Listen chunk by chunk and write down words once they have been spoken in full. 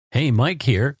Hey, Mike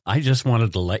here. I just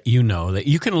wanted to let you know that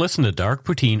you can listen to Dark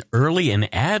Poutine early and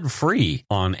ad-free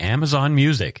on Amazon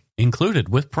Music, included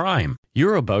with Prime.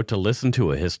 You're about to listen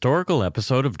to a historical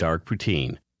episode of Dark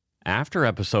Poutine. After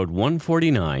episode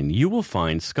 149, you will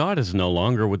find Scott is no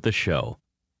longer with the show.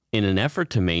 In an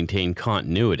effort to maintain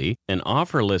continuity and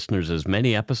offer listeners as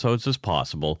many episodes as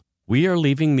possible, we are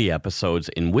leaving the episodes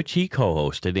in which he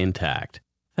co-hosted intact.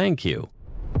 Thank you.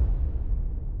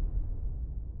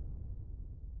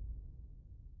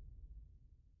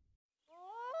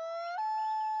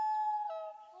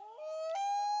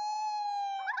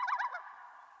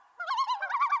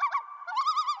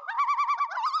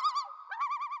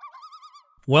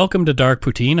 Welcome to Dark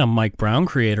Poutine. I'm Mike Brown,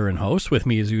 creator and host. With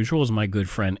me, as usual, is my good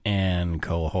friend and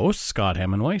co-host, Scott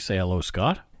Hemingway. Say hello,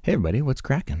 Scott. Hey, everybody. What's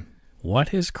cracking?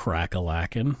 What is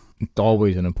crack-a-lackin'? It's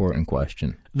always an important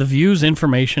question. The views,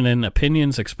 information, and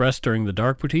opinions expressed during the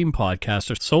Dark Poutine podcast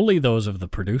are solely those of the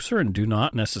producer and do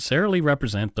not necessarily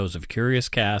represent those of Curious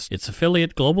Cast, its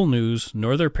affiliate Global News,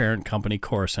 nor their parent company,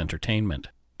 Chorus Entertainment.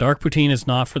 Dark Poutine is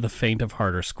not for the faint of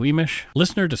heart or squeamish.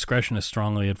 Listener discretion is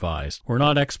strongly advised. We're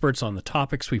not experts on the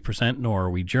topics we present, nor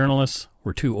are we journalists.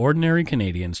 We're two ordinary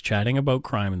Canadians chatting about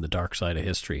crime and the dark side of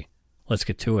history. Let's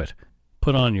get to it.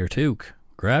 Put on your toque,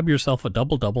 grab yourself a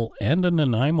double-double and a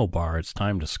Nanaimo bar. It's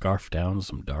time to scarf down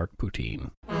some Dark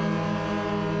Poutine.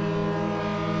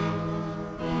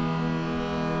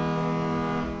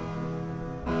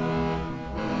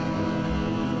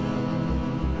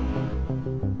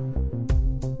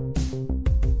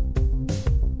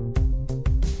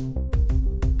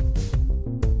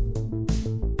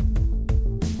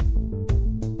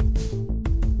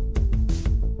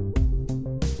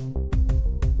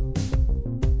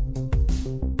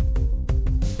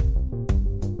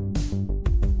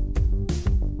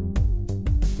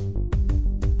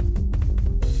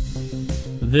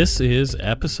 This is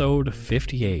episode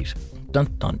 58.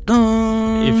 Dun, dun,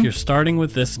 dun. If you're starting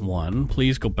with this one,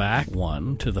 please go back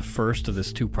to the first of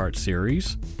this two-part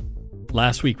series.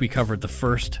 Last week we covered the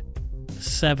first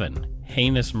 7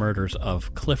 heinous murders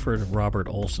of Clifford Robert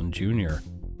Olson Jr.,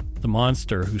 the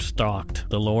monster who stalked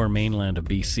the lower mainland of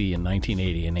BC in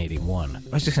 1980 and 81. I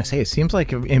was just going to say, it seems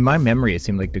like, in my memory, it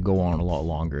seemed like to go on a lot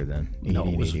longer than 80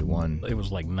 and 81. It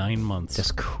was like 9 months.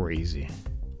 Just crazy.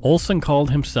 Olson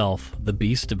called himself the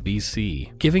Beast of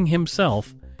BC, giving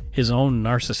himself his own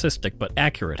narcissistic but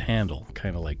accurate handle,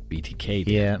 kind of like BTK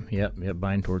did. Yeah,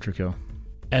 bind, torture, kill.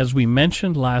 As we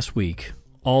mentioned last week,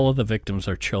 all of the victims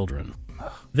are children.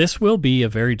 This will be a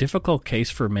very difficult case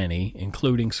for many,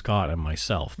 including Scott and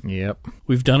myself. Yep.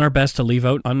 We've done our best to leave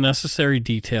out unnecessary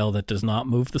detail that does not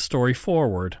move the story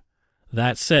forward.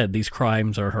 That said, these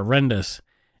crimes are horrendous,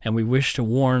 and we wish to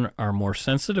warn our more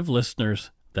sensitive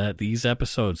listeners that these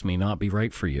episodes may not be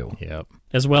right for you. Yep.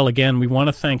 As well, again, we want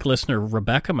to thank listener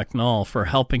Rebecca McNall for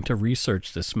helping to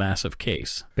research this massive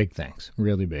case. Big thanks.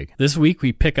 Really big. This week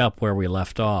we pick up where we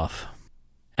left off.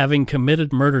 Having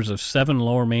committed murders of 7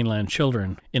 lower mainland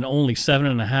children in only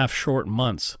 7.5 short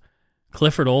months,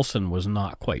 Clifford Olson was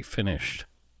not quite finished.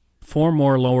 4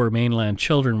 more lower mainland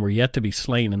children were yet to be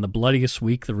slain in the bloodiest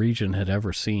week the region had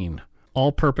ever seen,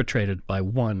 all perpetrated by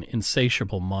one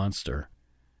insatiable monster.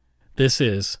 This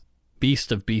is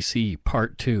Beast of BC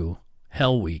Part 2,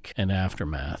 Hell Week and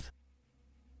Aftermath.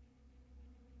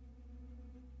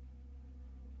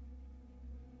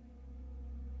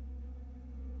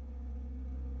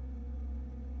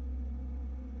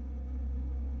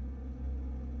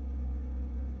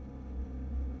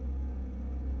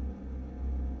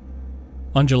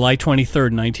 On July 23,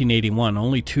 1981,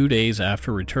 only 2 days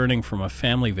after returning from a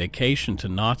family vacation to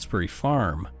Knott's Berry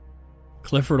Farm,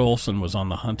 Clifford Olson was on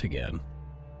the hunt again.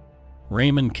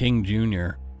 Raymond King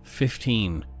Jr.,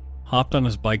 15, hopped on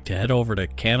his bike to head over to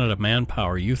Canada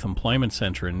Manpower Youth Employment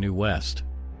Centre in New West.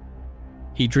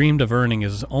 He dreamed of earning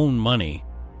his own money,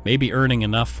 maybe earning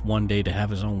enough one day to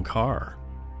have his own car.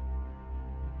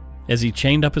 As he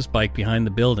chained up his bike behind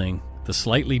the building, the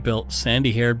slightly built,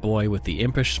 sandy-haired boy with the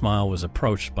impish smile was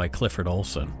approached by Clifford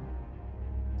Olson.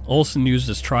 Olson used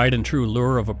his tried-and-true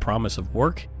lure of a promise of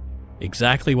work,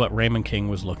 exactly what Raymond King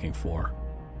was looking for.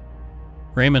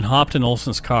 Raymond hopped in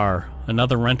Olson's car,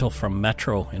 another rental from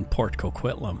Metro in Port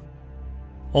Coquitlam.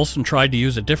 Olson tried to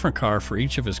use a different car for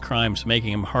each of his crimes,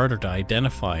 making him harder to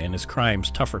identify and his crimes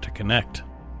tougher to connect.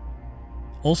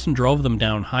 Olson drove them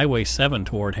down Highway 7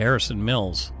 toward Harrison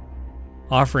Mills,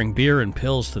 offering beer and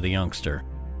pills to the youngster.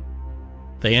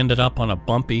 They ended up on a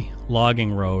bumpy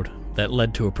logging road that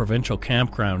led to a provincial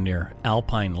campground near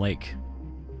Alpine Lake.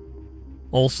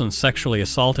 Olson sexually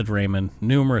assaulted Raymond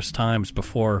numerous times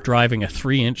before driving a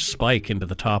 3-inch spike into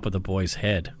the top of the boy's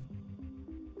head.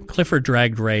 Clifford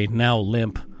dragged Ray, now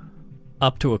limp,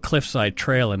 up to a cliffside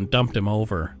trail and dumped him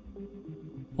over.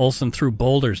 Olson threw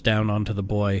boulders down onto the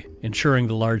boy, ensuring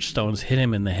the large stones hit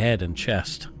him in the head and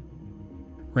chest.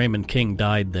 Raymond King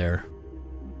died there.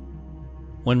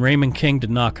 When Raymond King did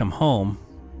not come home,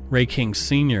 Ray King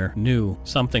Sr. knew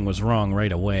something was wrong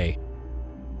right away.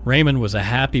 Raymond was a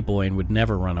happy boy and would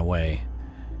never run away.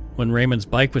 When Raymond's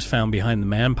bike was found behind the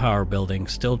Manpower building,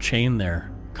 still chained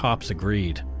there, cops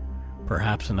agreed.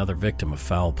 Perhaps another victim of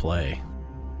foul play.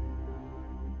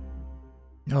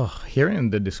 Oh, hearing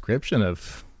the description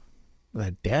of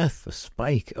the death of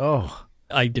Spike,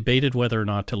 I debated whether or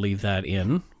not to leave that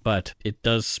in, but it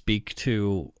does speak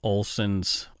to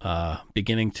Olson's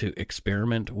beginning to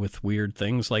experiment with weird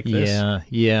things like this.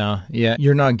 Yeah.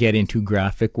 You're not getting too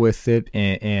graphic with it,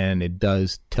 and it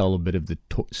does tell a bit of the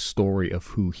story of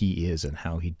who he is and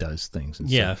how he does things. And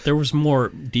stuff. There was more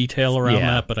detail around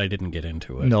that, but I didn't get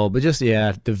into it. No, but just,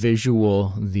 the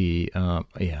visual,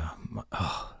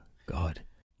 oh, God.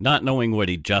 Not knowing what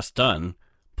he'd just done,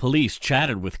 police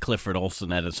chatted with Clifford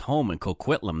Olson at his home in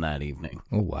Coquitlam that evening.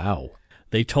 Oh, wow.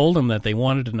 They told him that they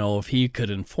wanted to know if he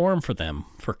could inform for them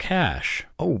for cash.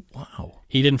 Oh, wow.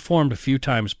 He'd informed a few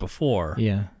times before.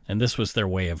 Yeah. And this was their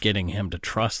way of getting him to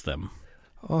trust them.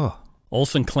 Oh.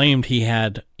 Olson claimed he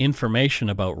had information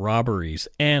about robberies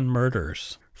and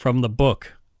murders from the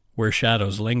book Where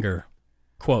Shadows Linger.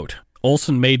 Quote,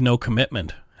 Olson made no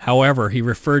commitment. However, he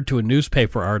referred to a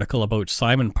newspaper article about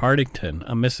Simon Partington,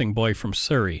 a missing boy from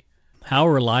Surrey. How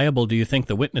reliable do you think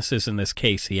the witness is in this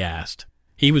case, he asked.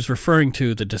 He was referring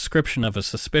to the description of a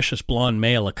suspicious blonde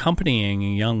male accompanying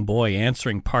a young boy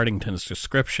answering Partington's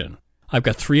description. I've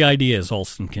got 3 ideas,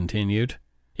 Olson continued.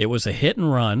 It was a hit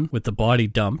and run with the body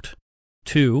dumped.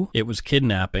 2, it was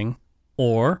kidnapping.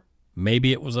 Or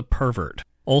maybe it was a pervert.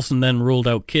 Olson then ruled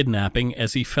out kidnapping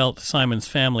as he felt Simon's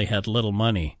family had little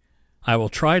money. I will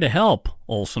try to help,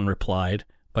 Olson replied,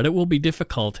 but it will be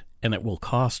difficult and it will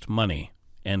cost money.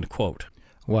 End quote.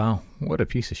 Wow, what a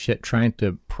piece of shit, trying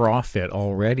to profit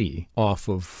already off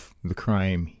of the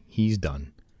crime he's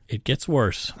done. It gets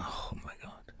worse. Oh my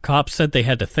God. Cops said they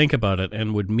had to think about it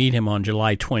and would meet him on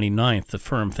July 29th to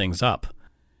firm things up.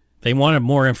 They wanted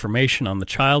more information on the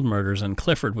child murders, and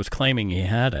Clifford was claiming he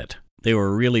had it. They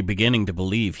were really beginning to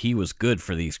believe he was good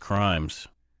for these crimes.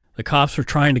 The cops were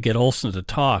trying to get Olson to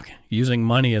talk, using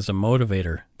money as a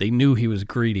motivator. They knew he was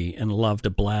greedy and loved to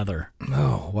blather.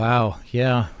 Oh, wow,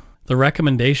 yeah. The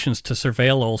recommendations to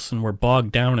surveil Olson were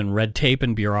bogged down in red tape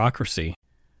and bureaucracy.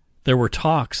 There were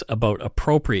talks about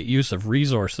appropriate use of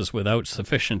resources without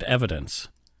sufficient evidence.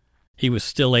 He was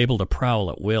still able to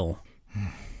prowl at will.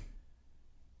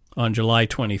 On July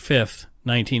 25th,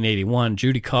 1981,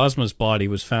 Judy Cosma's body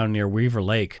was found near Weaver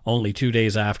Lake, only 2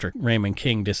 days after Raymond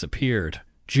King disappeared.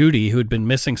 Judy, who had been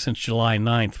missing since July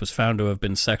 9th, was found to have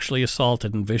been sexually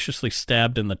assaulted and viciously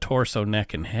stabbed in the torso,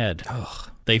 neck, and head.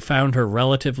 Ugh. They found her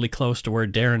relatively close to where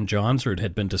Darren Johnsrud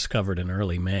had been discovered in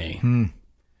early May.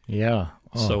 Yeah.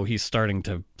 Oh. So he's starting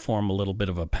to form a little bit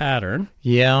of a pattern.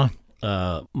 Yeah.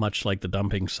 Much like the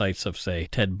dumping sites of, say,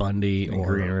 Ted Bundy or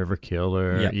Green River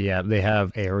Killer. Yeah, they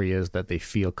have areas that they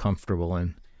feel comfortable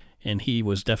in. And he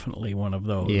was definitely one of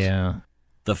those. Yeah.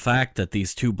 The fact that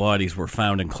these 2 bodies were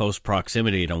found in close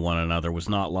proximity to one another was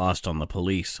not lost on the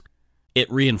police.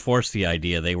 It reinforced the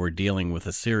idea they were dealing with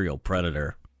a serial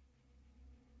predator.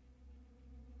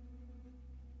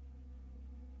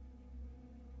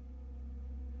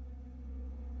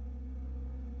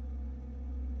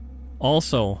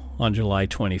 Also, on July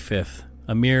 25th,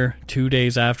 a mere 2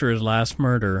 days after his last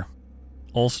murder,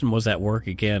 Olson was at work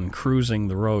again, cruising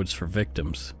the roads for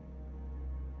victims.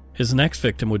 His next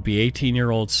victim would be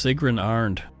 18-year-old Sigrun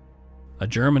Arndt, a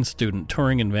German student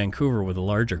touring in Vancouver with a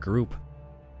larger group.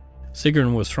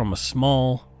 Sigrun was from a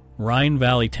small Rhine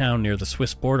Valley town near the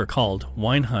Swiss border called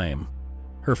Weinheim.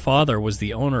 Her father was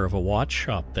the owner of a watch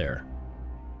shop there.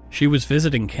 She was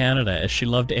visiting Canada as she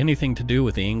loved anything to do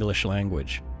with the English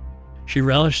language. She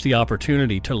relished the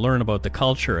opportunity to learn about the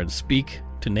culture and speak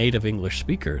to native English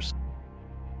speakers.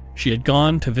 She had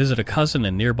gone to visit a cousin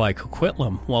in nearby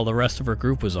Coquitlam while the rest of her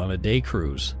group was on a day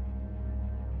cruise.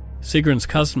 Sigrun's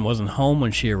cousin wasn't home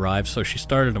when she arrived, so she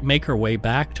started to make her way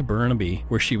back to Burnaby,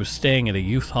 where she was staying at a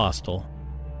youth hostel.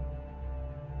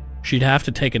 She'd have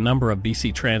to take a number of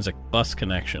BC Transit bus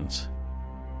connections.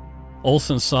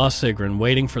 Olson saw Sigrun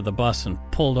waiting for the bus and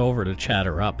pulled over to chat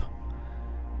her up.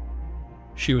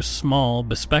 She was small,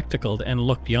 bespectacled, and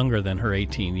looked younger than her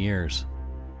 18 years.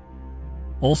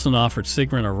 Olson offered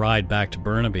Sigrun a ride back to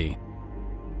Burnaby.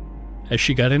 As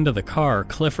she got into the car,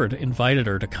 Clifford invited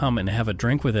her to come and have a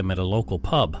drink with him at a local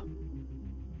pub.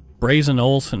 Brazen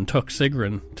Olsen took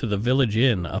Sigrun to the Village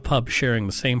Inn, a pub sharing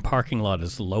the same parking lot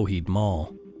as the Lougheed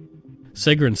Mall.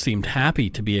 Sigrun seemed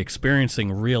happy to be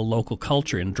experiencing real local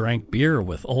culture and drank beer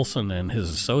with Olsen and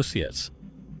his associates.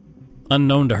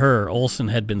 Unknown to her, Olsen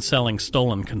had been selling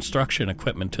stolen construction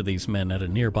equipment to these men at a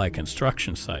nearby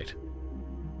construction site.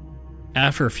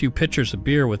 After a few pitchers of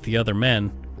beer with the other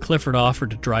men, Clifford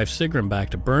offered to drive Sigrun back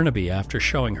to Burnaby after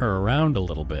showing her around a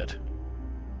little bit.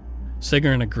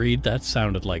 Sigrun agreed that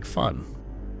sounded like fun.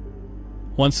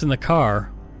 Once in the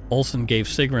car, Olsen gave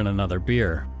Sigrun another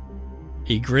beer.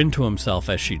 He grinned to himself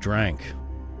as she drank.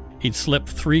 He'd slipped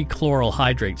 3 chloral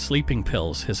hydrate sleeping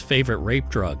pills, his favorite rape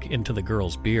drug, into the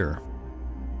girl's beer.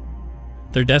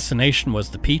 Their destination was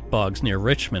the peat bogs near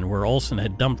Richmond, where Olsen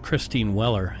had dumped Christine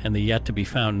Weller and the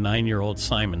yet-to-be-found 9-year-old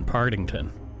Simon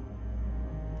Partington.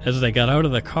 As they got out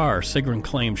of the car, Sigrun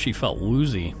claimed she felt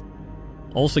woozy.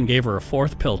 Olsen gave her a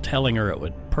 4th pill, telling her it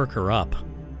would perk her up.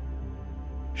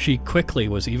 She quickly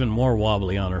was even more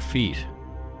wobbly on her feet.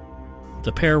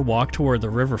 The pair walked toward the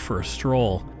river for a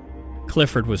stroll.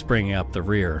 Clifford was bringing up the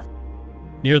rear.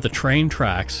 Near the train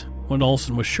tracks, when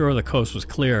Olsen was sure the coast was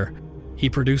clear, he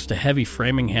produced a heavy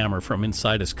framing hammer from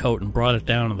inside his coat and brought it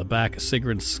down on the back of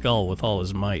Sigrun's skull with all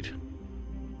his might.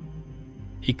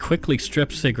 He quickly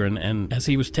stripped Sigrun, and as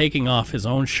he was taking off his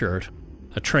own shirt,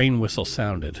 a train whistle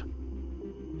sounded.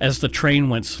 As the train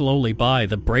went slowly by,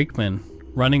 the brakeman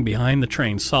running behind the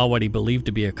train saw what he believed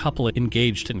to be a couple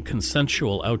engaged in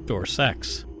consensual outdoor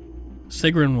sex.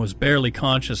 Sigrun was barely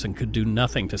conscious and could do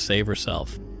nothing to save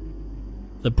herself.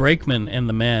 The brakeman and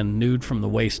the man, nude from the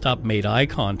waist up, made eye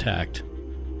contact.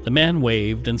 The man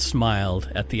waved and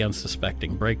smiled at the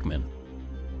unsuspecting brakeman.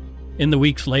 In the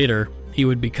weeks later, he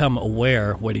would become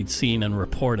aware what he'd seen and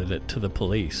reported it to the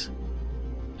police.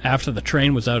 After the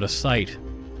train was out of sight,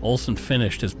 Olsen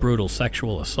finished his brutal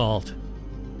sexual assault.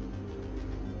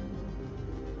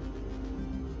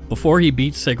 Before he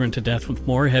beat Sigrun to death with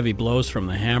more heavy blows from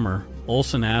the hammer,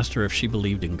 Olsen asked her if she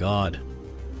believed in God.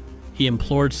 He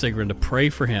implored Sigrun to pray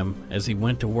for him as he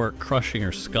went to work crushing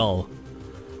her skull.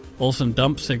 Olsen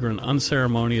dumped Sigrun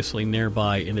unceremoniously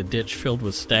nearby in a ditch filled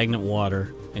with stagnant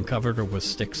water and covered her with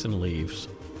sticks and leaves.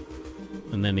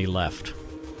 And then he left.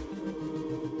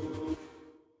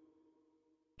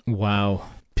 Wow.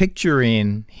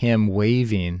 Picturing him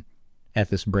waving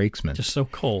at this brakesman. Just so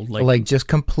cold. Like just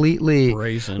completely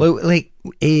brazen. Like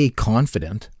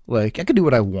confident. Like, I can do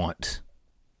what I want.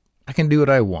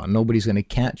 Nobody's going to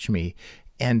catch me.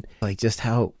 And like just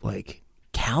how like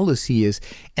callous he is.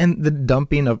 And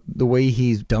the way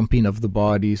he's dumping of the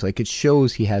bodies, like it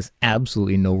shows he has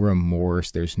absolutely no remorse.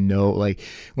 There's no, like,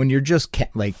 when you're just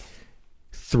like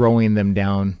throwing them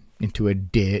down into a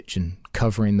ditch and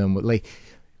covering them with, like,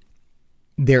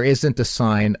 there isn't a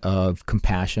sign of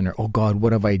compassion or, oh God,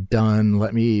 what have I done?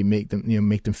 Let me make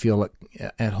them feel like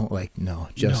at home. Like, no,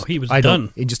 he was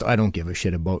done. I don't give a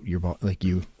shit about your like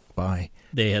you. Bye.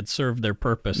 They had served their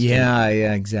purpose. Yeah,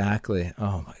 exactly.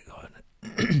 Oh my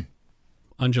God.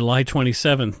 On July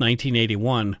 27th,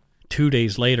 1981, 2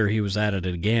 days later, he was at it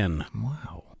again.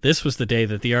 Wow. This was the day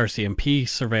that the RCMP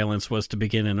surveillance was to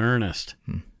begin in earnest.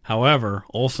 However,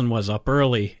 Olsen was up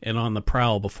early and on the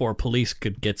prowl before police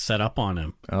could get set up on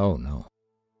him. Oh, no.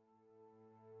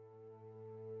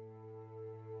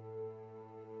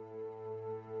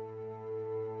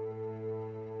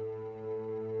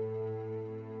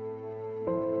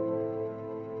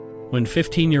 When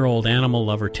 15-year-old animal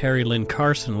lover Terry Lynn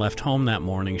Carson left home that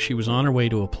morning, she was on her way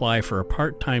to apply for a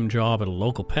part-time job at a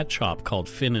local pet shop called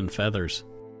Fin and Feathers.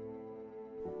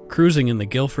 Cruising in the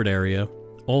Guildford area,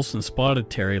 Olsen spotted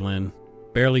Terry Lynn,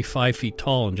 barely 5 feet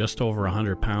tall and just over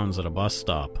 100 pounds, at a bus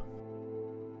stop.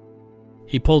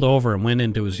 He pulled over and went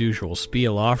into his usual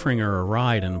spiel, offering her a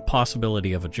ride and the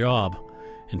possibility of a job,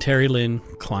 and Terry Lynn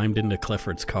climbed into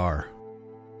Clifford's car.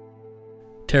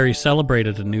 Terry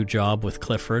celebrated a new job with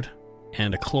Clifford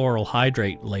and a chloral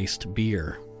hydrate-laced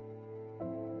beer.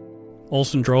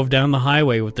 Olsen drove down the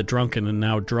highway with the drunken and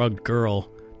now drugged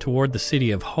girl toward the city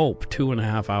of Hope,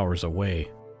 2.5 hours away.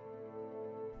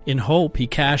 In Hope, he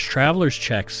cashed traveler's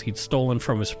checks he'd stolen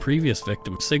from his previous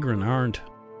victim, Sigrun Arndt.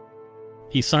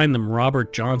 He signed them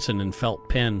Robert Johnson in felt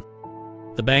pen.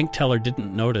 The bank teller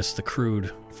didn't notice the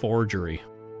crude forgery.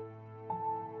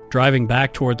 Driving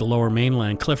back toward the lower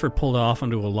mainland, Clifford pulled off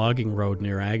onto a logging road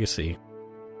near Agassiz.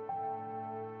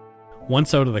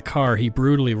 Once out of the car, he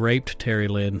brutally raped Terry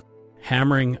Lynn,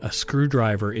 hammering a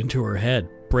screwdriver into her head,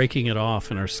 breaking it off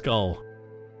in her skull.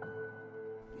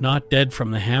 Not dead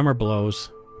from the hammer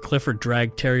blows, Clifford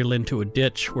dragged Terry Lynn to a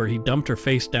ditch where he dumped her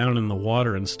face down in the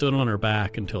water and stood on her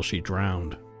back until she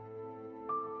drowned.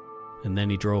 And then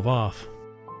he drove off.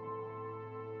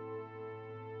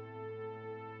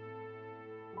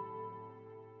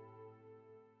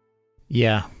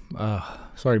 Yeah.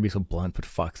 Sorry to be so blunt, but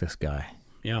fuck this guy.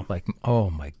 Yeah. Like, oh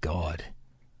my God.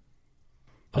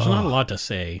 There's not a lot to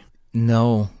say.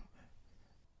 No.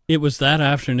 It was that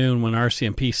afternoon when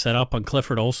RCMP set up on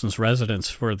Clifford Olson's residence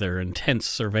for their intense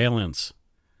surveillance.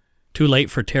 Too late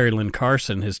for Terry Lynn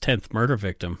Carson, his 10th murder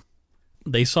victim.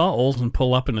 They saw Olson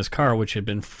pull up in his car, which had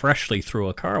been freshly through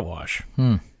a car wash.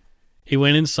 He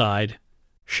went inside,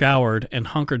 showered, and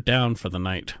hunkered down for the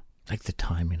night. Like the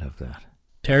timing of that.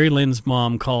 Terry Lynn's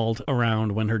mom called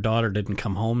around when her daughter didn't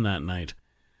come home that night.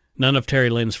 None of Terry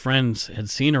Lynn's friends had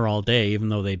seen her all day, even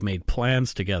though they'd made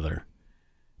plans together.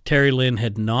 Terry Lynn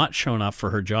had not shown up for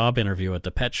her job interview at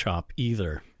the pet shop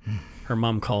either. Her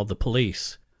mom called the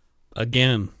police.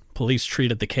 Again, police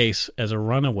treated the case as a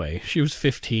runaway. She was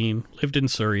 15, lived in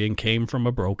Surrey, and came from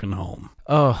a broken home.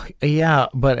 Oh, yeah,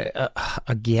 but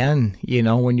again, you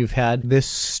know, when you've had this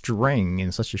string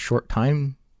in such a short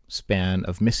time span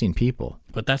of missing people.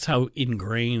 But that's how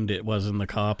ingrained it was in the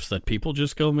cops that people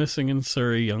just go missing in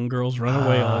Surrey. Young girls run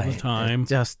away all the time.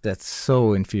 That's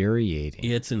so infuriating.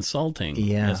 It's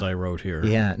insulting, as I wrote here.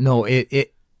 Yeah, no,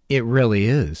 it really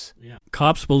is. Yeah.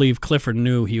 Cops believe Clifford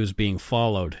knew he was being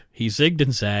followed. He zigged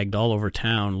and zagged all over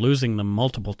town, losing them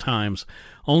multiple times,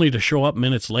 only to show up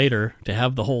minutes later to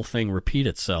have the whole thing repeat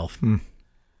itself.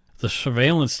 The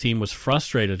surveillance team was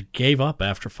frustrated, gave up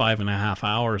after 5.5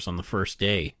 hours on the first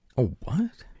day. Oh,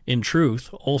 what? In truth,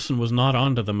 Olson was not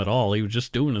onto them at all. He was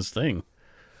just doing his thing.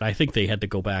 I think they had to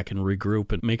go back and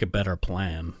regroup and make a better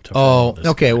plan.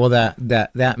 Okay. Well,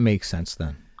 that makes sense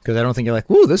then. Because I don't think you're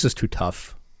like, ooh, this is too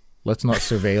tough. Let's not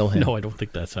surveil him. No, I don't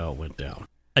think that's how it went down.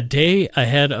 A day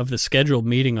ahead of the scheduled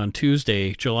meeting on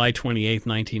Tuesday, July 28,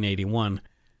 1981,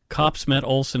 cops met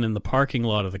Olson in the parking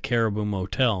lot of the Caribou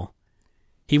Motel.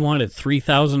 He wanted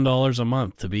 $3,000 a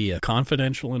month to be a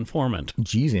confidential informant.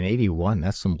 Geez, in 81,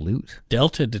 that's some loot.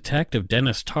 Delta Detective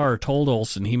Dennis Tarr told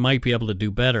Olson he might be able to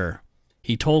do better.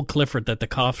 He told Clifford that the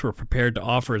cops were prepared to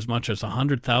offer as much as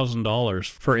 $100,000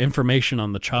 for information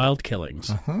on the child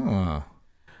killings.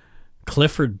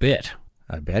 Clifford bit.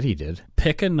 I bet he did.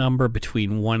 Pick a number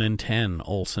between 1 and 10,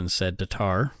 Olson said to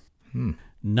Tarr.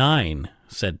 9,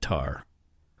 said Tarr.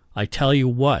 I tell you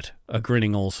what, a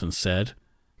grinning Olson said.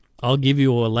 I'll give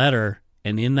you a letter,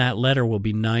 and in that letter will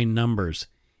be 9 numbers,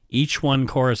 each one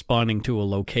corresponding to a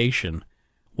location.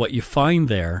 What you find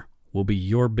there will be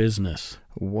your business.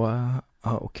 What?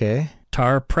 Oh, okay.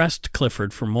 Tarr pressed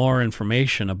Clifford for more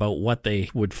information about what they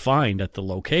would find at the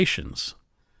locations.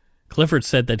 Clifford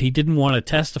said that he didn't want to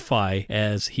testify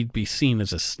as he'd be seen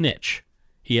as a snitch.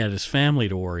 He had his family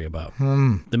to worry about.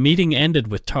 The meeting ended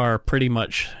with Tarr pretty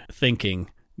much thinking,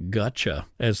 gotcha,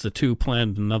 as the two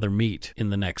planned another meet in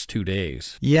the next 2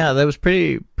 days. Yeah, that was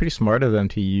pretty smart of them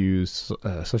to use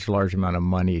such a large amount of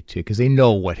money because they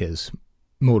know what his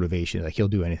motivation is. Like, he'll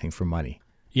do anything for money.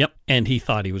 Yep, and he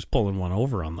thought he was pulling one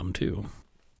over on them, too.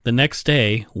 The next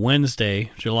day,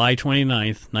 Wednesday, July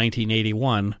 29th,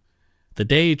 1981, the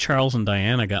day Charles and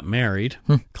Diana got married,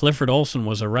 Clifford Olson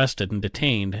was arrested and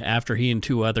detained after he and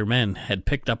 2 other men had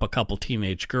picked up a couple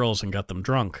teenage girls and got them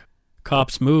drunk.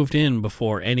 Cops moved in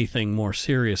before anything more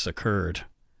serious occurred.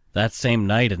 That same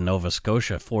night in Nova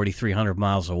Scotia, 4,300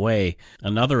 miles away,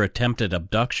 another attempted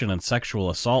abduction and sexual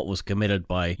assault was committed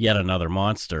by yet another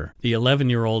monster. The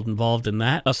 11-year-old involved in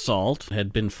that assault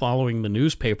had been following the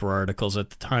newspaper articles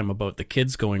at the time about the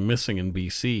kids going missing in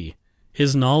BC.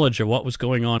 His knowledge of what was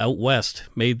going on out west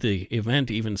made the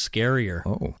event even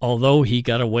scarier. Although he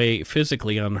got away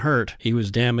physically unhurt, he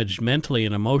was damaged mentally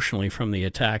and emotionally from the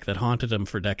attack that haunted him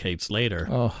for decades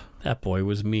later. That boy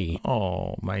was me.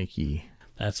 Oh, Mikey.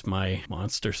 That's my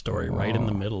monster story right in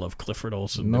the middle of Clifford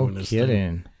Olson doing his kidding.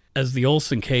 thing. As the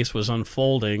Olson case was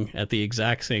unfolding at the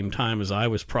exact same time as I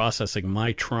was processing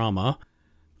my trauma,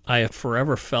 I have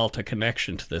forever felt a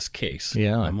connection to this case.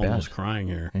 Yeah, I'm almost crying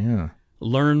here. Yeah.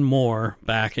 Learn more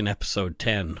back in episode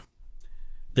 10.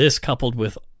 This, coupled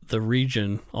with the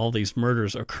region all these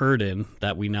murders occurred in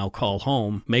that we now call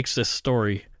home, makes this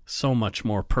story so much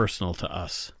more personal to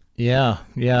us. Yeah.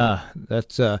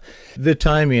 That's the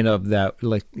timing of that,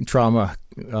 like trauma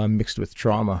mixed with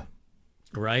trauma,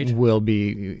 right? Will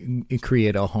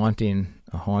create a haunting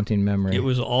memory. It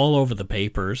was all over the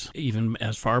papers, even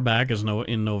as far back as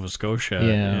in Nova Scotia.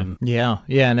 And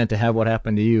then to have what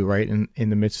happened to you right in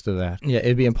the midst of that. Yeah,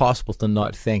 it'd be impossible to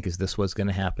not think, is this what's going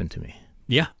to happen to me?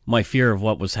 Yeah. My fear of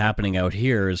what was happening out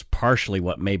here is partially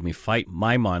what made me fight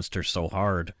my monster so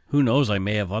hard. Who knows, I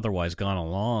may have otherwise gone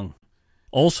along.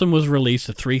 Olson was released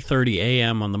at 3:30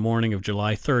 a.m. on the morning of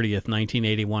July 30th,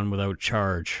 1981 without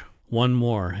charge. One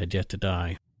more had yet to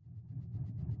die.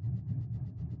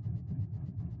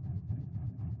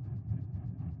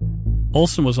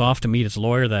 Olson was off to meet his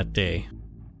lawyer that day.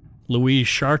 Louise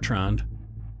Chartrand,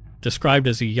 described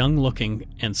as a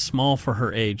young-looking and small for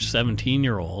her age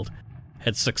 17-year-old,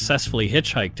 had successfully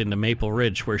hitchhiked into Maple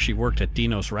Ridge where she worked at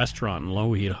Dino's restaurant on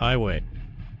Lougheed Highway.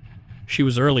 She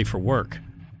was early for work.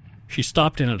 She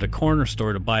stopped in at a corner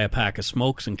store to buy a pack of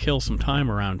smokes and kill some time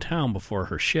around town before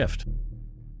her shift.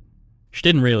 She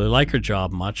didn't really like her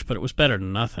job much, but it was better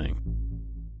than nothing.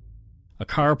 A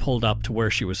car pulled up to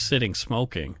where she was sitting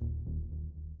smoking.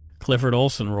 Clifford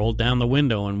Olson rolled down the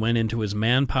window and went into his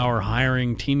manpower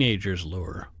hiring teenagers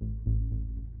lure.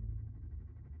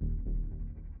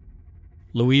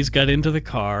 Louise got into the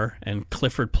car, and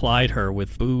Clifford plied her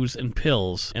with booze and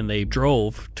pills, and they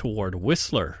drove toward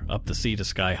Whistler up the Sea to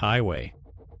Sky Highway,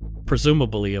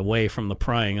 presumably away from the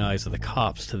prying eyes of the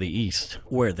cops to the east,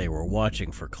 where they were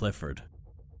watching for Clifford.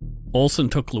 Olson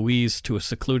took Louise to a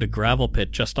secluded gravel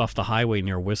pit just off the highway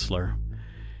near Whistler.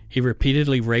 He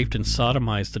repeatedly raped and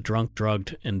sodomized the drunk,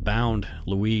 drugged, and bound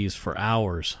Louise for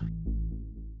hours.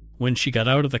 When she got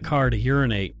out of the car to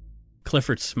urinate,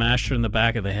 Clifford smashed her in the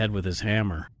back of the head with his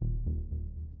hammer.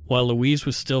 While Louise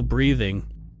was still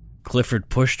breathing, Clifford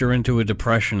pushed her into a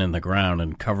depression in the ground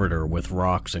and covered her with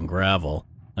rocks and gravel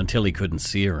until he couldn't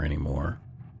see her anymore.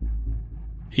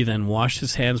 He then washed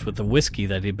his hands with the whiskey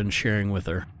that he'd been sharing with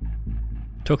her,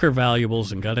 took her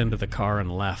valuables, and got into the car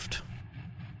and left.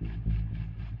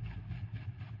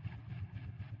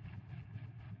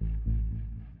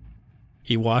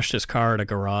 He washed his car at a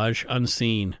garage,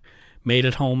 unseen, made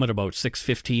it home at about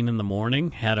 6:15 in the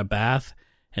morning, had a bath,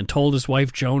 and told his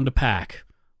wife Joan to pack.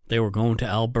 They were going to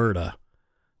Alberta.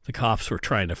 The cops were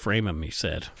trying to frame him, he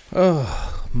said.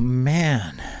 Oh,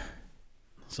 man.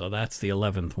 So that's the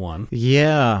 11th one.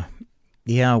 Yeah.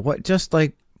 Yeah, what, just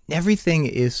like, everything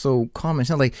is so common. It's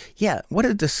not like, yeah, what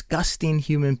a disgusting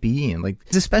human being. Like,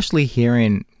 especially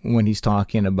hearing when he's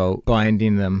talking about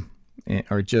binding them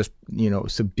or just,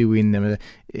 subduing them.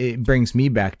 It brings me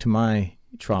back to my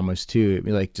traumas too.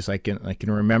 Like, just I can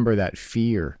remember that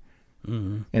fear.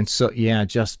 Mm-hmm. And so, yeah,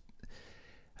 just,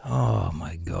 oh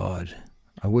my God.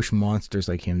 I wish monsters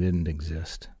like him didn't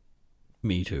exist.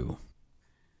 Me too.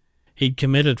 He'd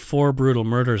committed 4 brutal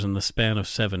murders in the span of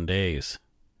 7 days.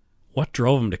 What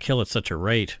drove him to kill at such a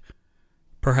rate?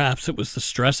 Perhaps it was the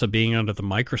stress of being under the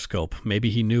microscope. Maybe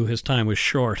he knew his time was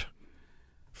short.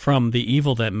 From The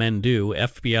Evil That Men Do,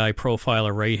 FBI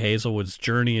profiler Ray Hazelwood's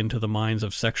Journey into the Minds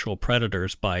of Sexual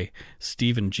Predators by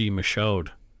Stephen G.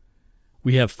 Michaud.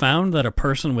 We have found that a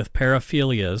person with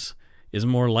paraphilias is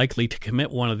more likely to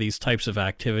commit one of these types of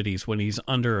activities when he's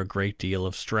under a great deal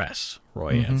of stress,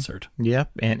 Roy answered.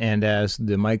 Yep, and as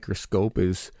the microscope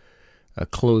is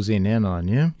closing in on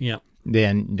you,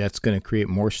 then that's going to create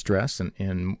more stress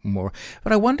and more.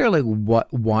 But I wonder, like,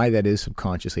 why that is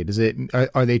subconsciously.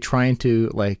 Are they trying to,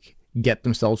 like, get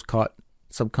themselves caught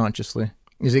subconsciously?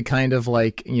 Is it kind of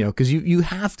like, because you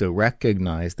have to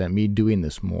recognize that me doing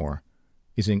this more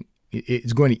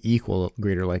it's going to equal a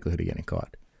greater likelihood of getting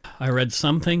caught. I read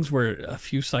some things where a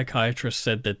few psychiatrists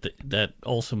said that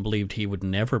Olson believed he would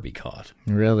never be caught.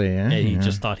 Really, eh? And he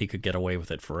just thought he could get away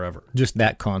with it forever. Just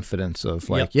that confidence of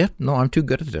like, no, I'm too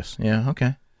good at this. Yeah,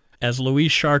 okay. As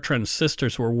Louise Chartrand's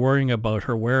sisters were worrying about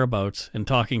her whereabouts and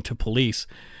talking to police,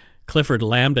 Clifford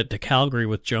lammed it to Calgary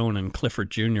with Joan and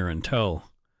Clifford Jr. in tow.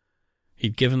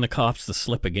 He'd given the cops the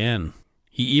slip again.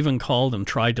 He even called and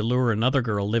tried to lure another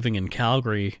girl living in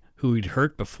Calgary who he'd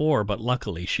hurt before, but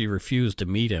luckily she refused to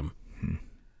meet him.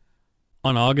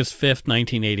 On August 5th,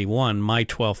 1981, my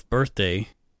 12th birthday,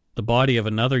 the body of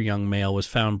another young male was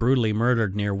found brutally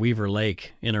murdered near Weaver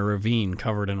Lake in a ravine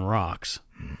covered in rocks.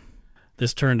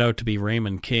 This turned out to be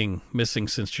Raymond King, missing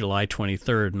since July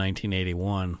 23rd,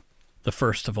 1981, the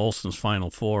first of Olson's final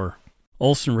 4.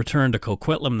 Olson returned to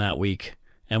Coquitlam that week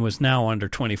and was now under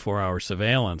 24-hour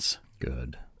surveillance.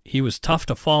 Good. He was tough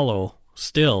to follow,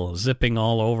 still zipping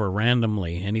all over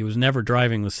randomly, and he was never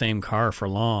driving the same car for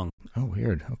long. Oh,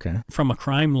 weird. Okay. From a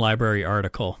Crime Library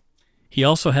article, he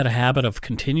also had a habit of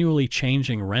continually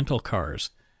changing rental cars.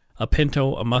 A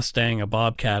Pinto, a Mustang, a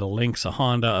Bobcat, a Lynx, a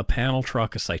Honda, a panel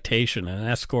truck, a Citation, an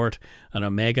Escort, an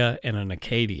Omega, and an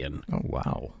Acadian. Oh,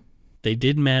 wow. They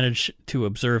did manage to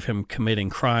observe him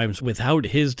committing crimes without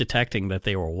his detecting that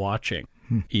they were watching.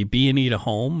 He B&E'd a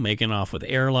home, making off with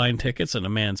airline tickets and a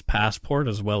man's passport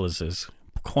as well as his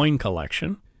coin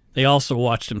collection. They also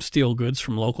watched him steal goods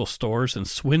from local stores and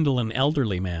swindle an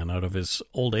elderly man out of his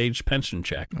old age pension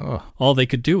check. Oh. All they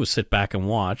could do was sit back and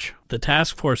watch. The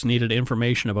task force needed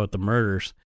information about the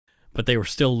murders, but they were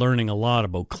still learning a lot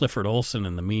about Clifford Olson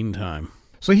in the meantime.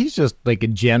 So he's just like a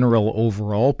general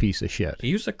overall piece of shit.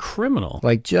 He was a criminal.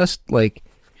 Like, just like...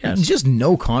 Yes. Just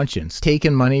no conscience.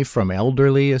 Taking money from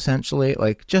elderly, essentially.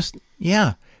 Like, just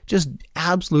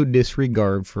absolute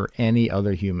disregard for any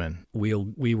other human. We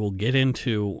will get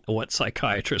into what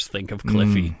psychiatrists think of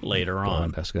Cliffy later on.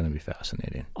 God, that's going to be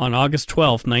fascinating. On August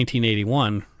 12th,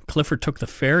 1981, Clifford took the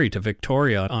ferry to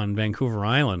Victoria on Vancouver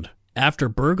Island. After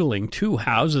burgling 2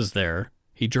 houses there,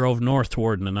 he drove north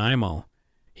toward Nanaimo.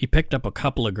 He picked up a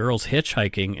couple of girls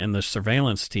hitchhiking, and the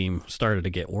surveillance team started to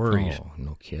get worried. Oh,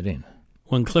 no kidding.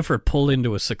 When Clifford pulled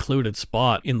into a secluded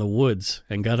spot in the woods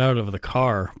and got out of the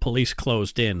car, police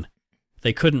closed in.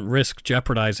 They couldn't risk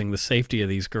jeopardizing the safety of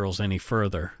these girls any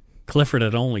further. Clifford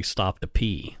had only stopped to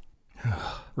pee.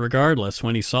 Regardless,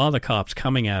 when he saw the cops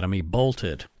coming at him, he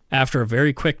bolted. After a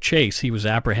very quick chase, he was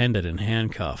apprehended and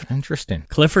handcuffed. Interesting.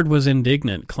 Clifford was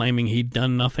indignant, claiming he'd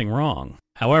done nothing wrong.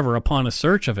 However, upon a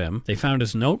search of him, they found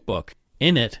his notebook.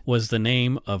 In it was the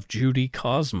name of Judy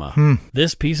Cosma.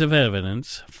 This piece of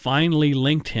evidence finally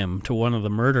linked him to one of the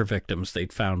murder victims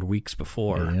they'd found weeks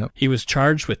before. Yep. He was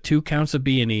charged with 2 counts of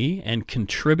B&E and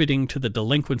contributing to the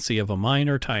delinquency of a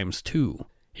minor ×2.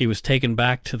 He was taken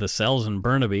back to the cells in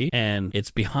Burnaby, and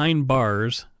it's behind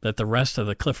bars that the rest of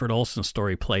the Clifford Olson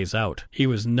story plays out. He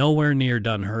was nowhere near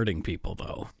done hurting people,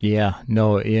 though.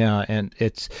 And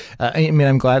it's,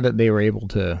 I'm glad that they were able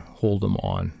to hold him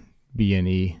on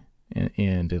B&E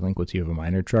and delinquency of a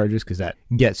minor charges, because that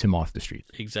gets him off the streets.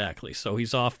 Exactly. So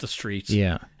he's off the streets.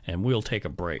 Yeah. And we'll take a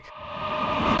break.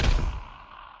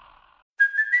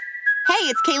 Hey,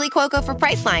 it's Kaylee Cuoco for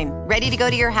Priceline. Ready to go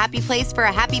to your happy place for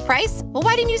a happy price? Well,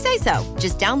 why didn't you say so?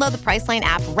 Just download the Priceline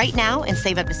app right now and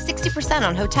save up to 60%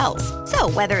 on hotels.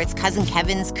 So whether it's Cousin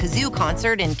Kevin's Kazoo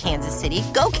Concert in Kansas City,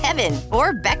 go Kevin,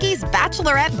 or Becky's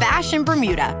Bachelorette Bash in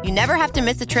Bermuda, you never have to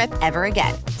miss a trip ever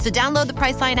again. So download the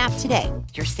Priceline app today.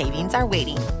 Your savings are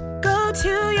waiting. Go to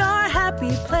your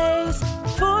happy place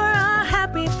for a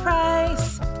happy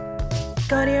price.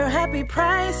 Go to your happy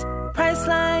price,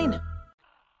 Priceline.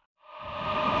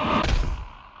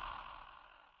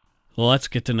 Well, let's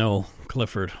get to know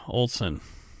Clifford Olson.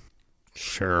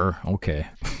 Sure. Okay.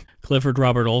 Clifford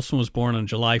Robert Olson was born on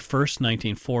July 1st,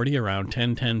 1940, around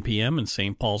 10:10 p.m. in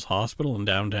St. Paul's Hospital in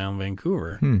downtown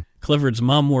Vancouver. Clifford's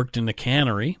mom worked in a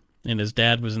cannery, and his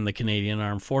dad was in the Canadian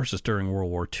Armed Forces during World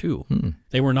War II.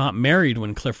 They were not married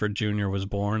when Clifford Jr. was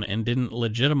born and didn't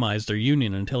legitimize their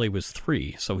union until he was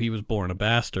 3, so he was born a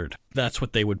bastard. That's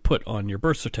what they would put on your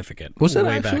birth certificate. Was it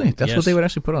way actually? back. That's Yes. what they would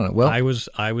actually put on it. Well, I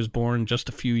was born just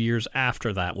a few years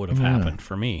after that would have happened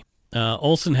for me.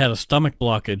 Olson had a stomach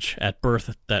blockage at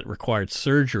birth that required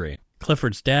surgery.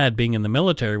 Clifford's dad, being in the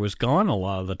military, was gone a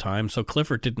lot of the time, so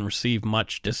Clifford didn't receive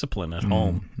much discipline at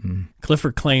home.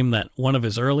 Clifford claimed that one of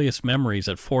his earliest memories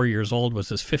at 4 years old was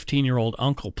his 15-year-old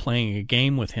uncle playing a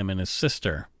game with him and his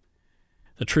sister.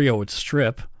 The trio would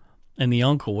strip, and the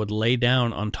uncle would lay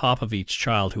down on top of each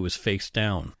child who was face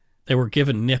down. They were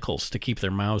given nickels to keep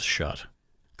their mouths shut.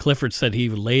 Clifford said he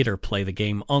would later play the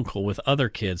game Uncle with other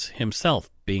kids, himself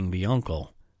being the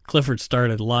uncle. Clifford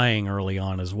started lying early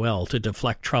on as well to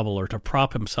deflect trouble or to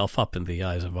prop himself up in the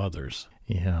eyes of others.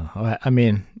 yeah. I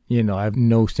have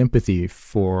no sympathy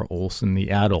for Olson,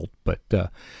 the adult, but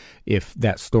if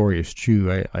that story is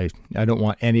true, I don't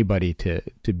want anybody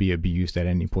to be abused at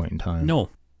any point in time. No.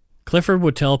 Clifford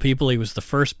would tell people he was the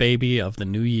first baby of the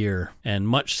new year and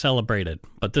much celebrated,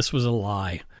 but this was a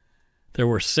lie. There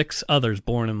were 6 others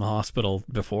born in the hospital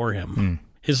before him.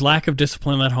 His lack of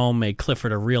discipline at home made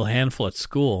Clifford a real handful at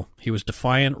school. He was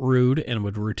defiant, rude, and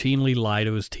would routinely lie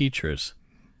to his teachers.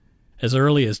 As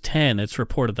early as 10, it's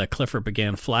reported that Clifford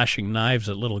began flashing knives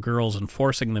at little girls and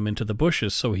forcing them into the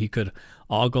bushes so he could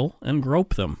ogle and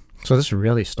grope them. So this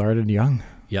really started young.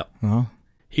 Yep. Oh.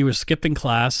 He was skipping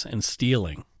class and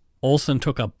stealing. Olson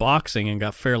took up boxing and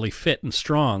got fairly fit and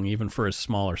strong, even for his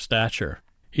smaller stature.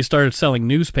 He started selling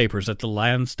newspapers at the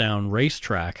Lansdowne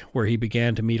racetrack, where he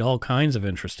began to meet all kinds of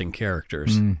interesting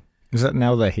characters. Is that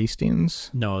now the Hastings?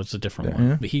 No, it's a different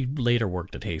one. But he later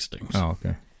worked at Hastings. Oh,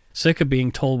 okay. Sick of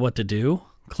being told what to do,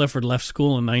 Clifford left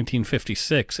school in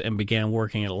 1956 and began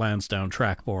working at Lansdowne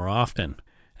track more often.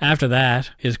 After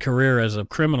that, his career as a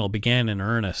criminal began in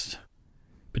earnest.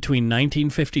 Between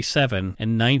 1957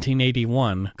 and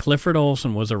 1981, Clifford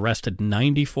Olson was arrested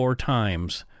 94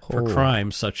 times for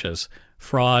crimes such as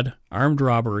fraud, armed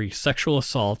robbery, sexual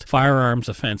assault, firearms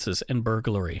offenses, and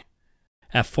burglary.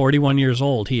 At 41 years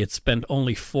old, he had spent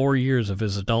only 4 years of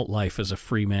his adult life as a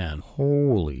free man.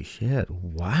 Holy shit.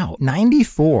 Wow.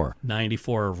 94.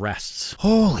 94 arrests.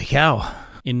 Holy cow.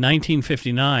 In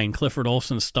 1959, Clifford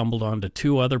Olson stumbled onto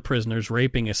 2 other prisoners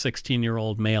raping a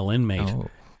 16-year-old male inmate. Oh,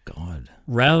 God.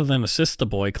 Rather than assist the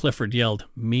boy, Clifford yelled,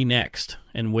 "Me next,"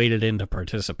 and waded in to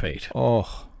participate.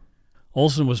 Oh.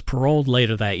 Olson was paroled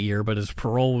later that year, but his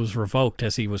parole was revoked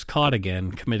as he was caught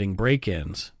again committing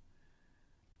break-ins.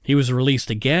 He was released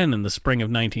again in the spring of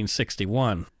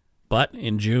 1961, but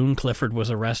in June, Clifford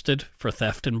was arrested for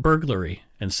theft and burglary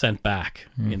and sent back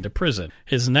into prison.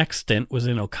 His next stint was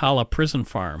in Ocala Prison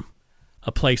Farm,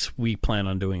 a place we plan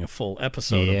on doing a full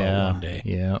episode about one day.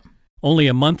 Yeah. Only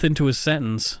a month into his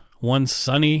sentence, one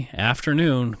sunny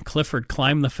afternoon, Clifford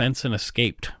climbed the fence and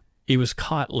escaped. He was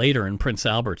caught later in Prince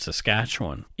Albert,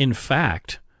 Saskatchewan. In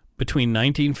fact, between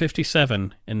 1957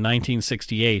 and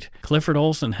 1968, Clifford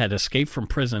Olson had escaped from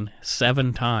prison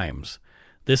 7 times.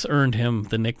 This earned him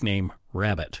the nickname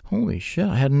Rabbit. Holy shit,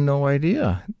 I had no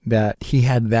idea that he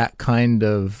had that kind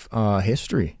of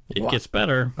history. It gets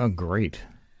better. Oh, great.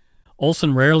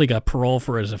 Olson rarely got parole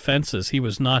for his offenses. He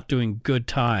was not doing good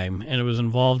time, and was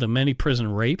involved in many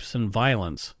prison rapes and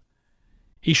violence.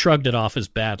 He shrugged it off as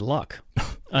bad luck,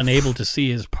 unable to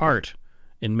see his part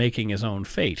in making his own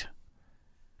fate.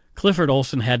 Clifford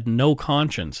Olson had no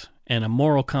conscience, and a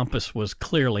moral compass was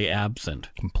clearly absent.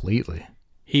 Completely.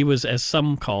 He was, as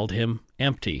some called him,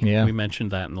 empty. Yeah. We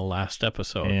mentioned that in the last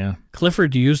episode. Yeah.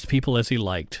 Clifford used people as he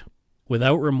liked,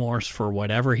 without remorse for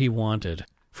whatever he wanted.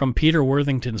 From Peter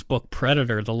Worthington's book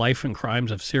Predator, The Life and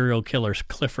Crimes of Serial Killer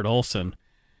Clifford Olson.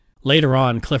 Later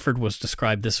on, Clifford was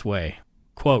described this way,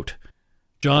 quote,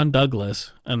 John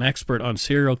Douglas, an expert on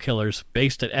serial killers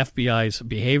based at FBI's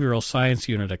Behavioral Science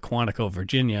Unit at Quantico,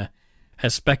 Virginia,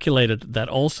 has speculated that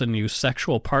Olson used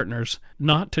sexual partners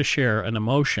not to share an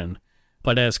emotion,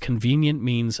 but as convenient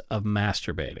means of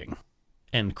masturbating.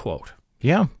 End quote.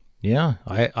 Yeah.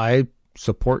 I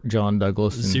support John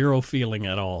Douglas. Zero feeling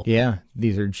at all. Yeah,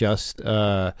 these are just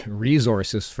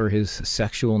resources for his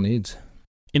sexual needs.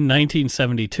 In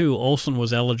 1972, Olson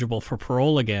was eligible for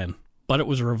parole again, but it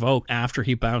was revoked after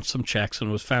he bounced some checks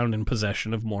and was found in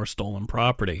possession of more stolen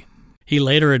property. He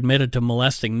later admitted to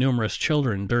molesting numerous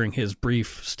children during his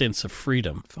brief stints of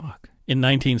freedom. Fuck. In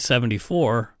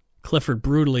 1974, Clifford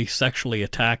brutally sexually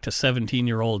attacked a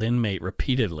 17-year-old inmate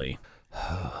repeatedly.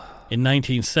 In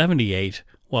 1978,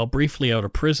 while briefly out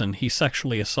of prison, he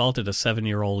sexually assaulted a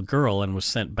 7-year-old girl and was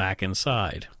sent back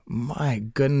inside. My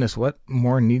goodness, what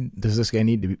more does this guy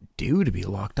need to do to be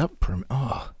locked up?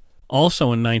 Also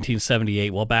in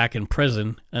 1978, while back in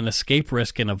prison, an escape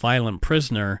risk and a violent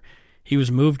prisoner, he was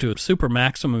moved to a super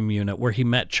maximum unit where he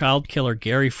met child killer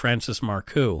Gary Francis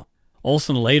Marcoux.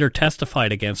 Olson later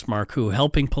testified against Marcoux,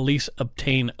 helping police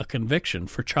obtain a conviction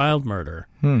for child murder.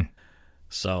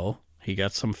 So he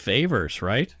got some favors,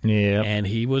 right? Yeah. And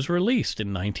he was released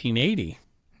in 1980.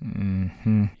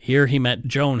 Here he met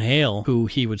Joan Hale, who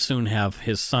he would soon have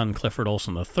his son Clifford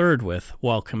Olson III with,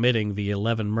 while committing the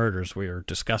 11 murders we are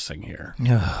discussing here.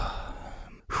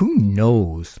 Who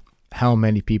knows how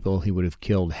many people he would have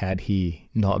killed had he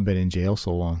not been in jail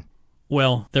so long?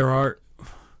 Well, there are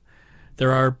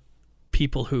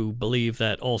people who believe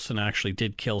that Olson actually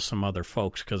did kill some other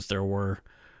folks because there were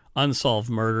unsolved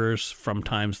murders from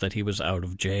times that he was out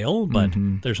of jail, but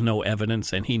there's no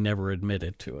evidence and he never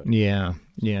admitted to it.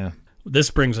 Yeah.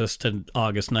 This brings us to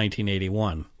August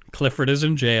 1981. Clifford is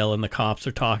in jail and the cops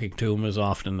are talking to him as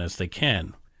often as they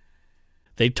can.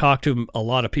 They talked to a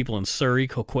lot of people in Surrey,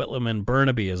 Coquitlam, and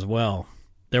Burnaby as well.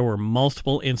 There were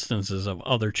multiple instances of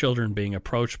other children being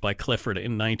approached by Clifford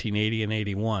in 1980 and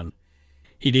 81.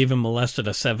 He'd even molested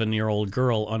a 7-year-old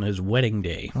girl on his wedding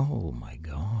day. Oh, my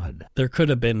God. There could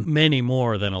have been many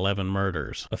more than 11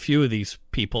 murders. A few of these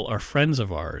people are friends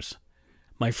of ours.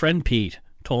 My friend Pete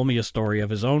told me a story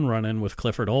of his own run-in with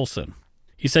Clifford Olson.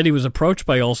 He said he was approached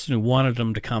by Olson who wanted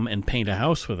him to come and paint a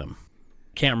house with him.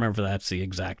 Can't remember if that's the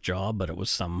exact job, but it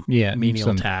was some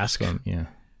menial task.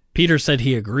 Peter said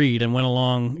he agreed and went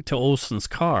along to Olson's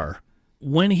car.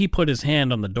 When he put his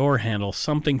hand on the door handle,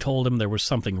 something told him there was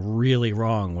something really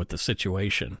wrong with the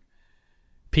situation.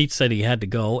 Pete said he had to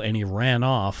go, and he ran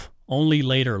off, only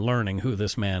later learning who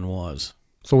this man was.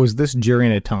 So was this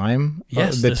during a time?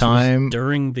 Yes, this was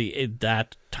during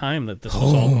that time that this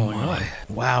was all going on.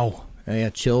 Wow. Yeah,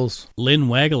 chills. Lynn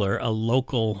Wagler, a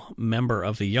local member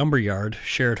of the Yumber Yard,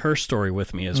 shared her story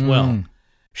with me as well.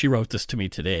 She wrote this to me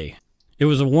today. It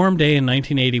was a warm day in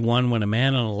 1981 when a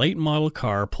man in a late model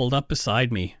car pulled up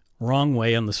beside me, wrong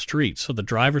way on the street, so the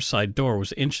driver's side door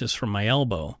was inches from my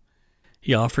elbow.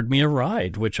 He offered me a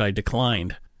ride, which I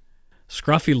declined.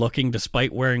 Scruffy looking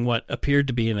despite wearing what appeared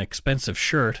to be an expensive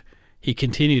shirt, he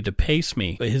continued to pace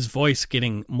me, his voice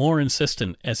getting more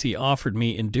insistent as he offered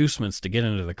me inducements to get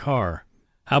into the car.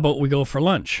 How about we go for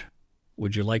lunch?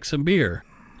 Would you like some beer?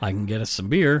 I can get us some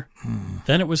beer.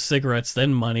 Then it was cigarettes,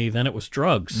 then money, then it was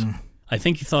drugs. I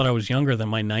think he thought I was younger than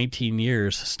my 19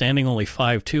 years, standing only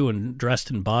 5'2" and dressed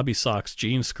in bobby socks,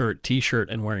 jean skirt, t-shirt,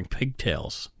 and wearing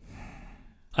pigtails.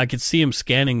 I could see him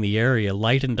scanning the area,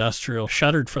 light industrial,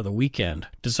 shuttered for the weekend,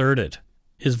 deserted.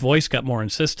 His voice got more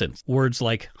insistent. Words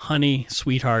like honey,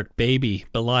 sweetheart, baby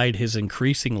belied his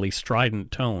increasingly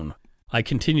strident tone. I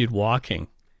continued walking.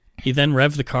 He then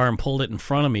revved the car and pulled it in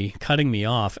front of me, cutting me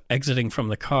off. Exiting from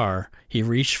the car, he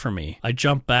reached for me. I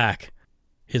jumped back.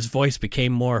 His voice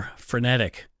became more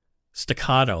frenetic,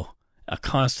 staccato, a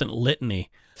constant litany.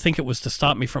 I think it was to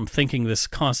stop me from thinking this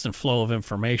constant flow of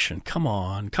information. Come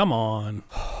on, come on.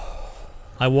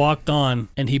 I walked on,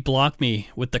 and he blocked me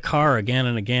with the car again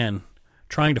and again,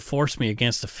 trying to force me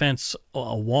against a fence,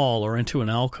 a wall, or into an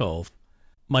alcove.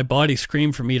 My body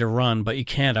screamed for me to run, but you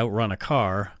can't outrun a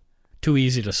car. Too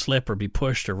easy to slip or be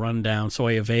pushed or run down, so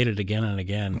I evaded again and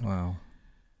again. Wow.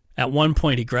 At one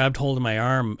point, he grabbed hold of my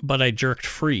arm, but I jerked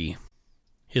free.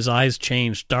 His eyes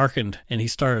changed, darkened, and he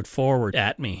started forward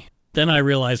at me. Then I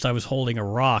realized I was holding a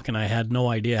rock, and I had no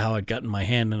idea how it got in my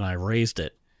hand, and I raised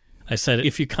it. I said,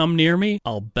 "If you come near me,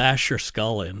 I'll bash your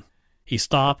skull in." He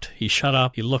stopped, he shut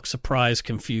up, he looked surprised,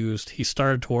 confused. He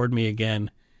started toward me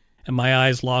again, and my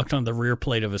eyes locked on the rear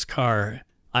plate of his car.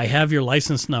 "I have your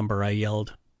license number," I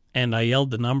yelled, and I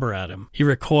yelled the number at him. He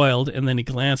recoiled, and then he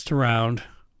glanced around.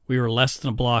 We were less than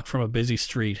a block from a busy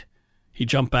street. He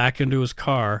jumped back into his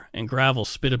car, and gravel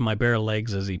spitted my bare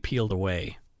legs as he peeled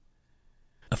away.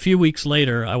 A few weeks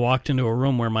later, I walked into a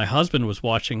room where my husband was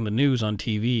watching the news on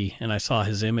TV, and I saw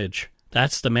his image.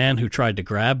 That's the man who tried to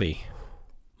grab me.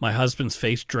 My husband's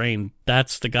face drained.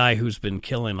 That's the guy who's been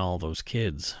killing all those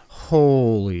kids.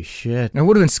 Holy shit. It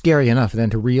would have been scary enough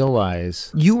then to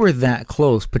realize you were that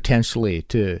close potentially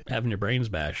to having your brains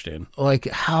bashed in. Like,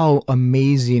 how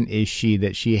amazing is she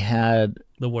that she had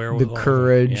the wherewithal, the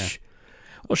courage. Yeah.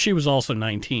 Well, she was also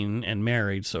 19 and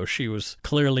married, so she was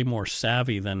clearly more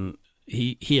savvy than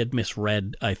he had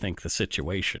misread, I think, the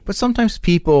situation. But sometimes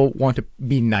people want to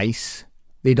be nice.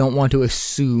 They don't want to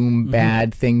assume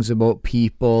bad things about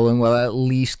people, and will at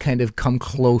least kind of come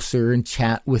closer and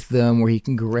chat with them where he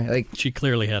can like. She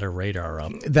clearly had her radar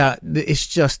up. That it's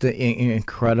just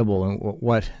incredible, and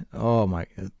what? Oh my!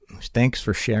 Thanks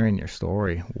for sharing your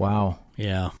story. Wow.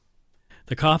 Yeah,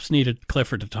 the cops needed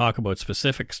Clifford to talk about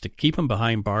specifics to keep him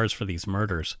behind bars for these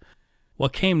murders.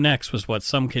 What came next was what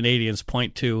some Canadians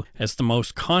point to as the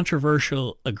most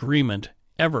controversial agreement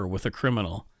ever with a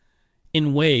criminal.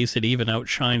 In ways, it even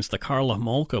outshines the Karla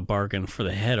Homolka bargain for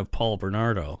the head of Paul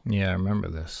Bernardo. Yeah, I remember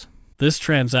this. This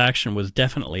transaction was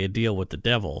definitely a deal with the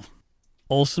devil.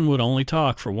 Olson would only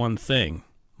talk for one thing: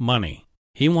 money.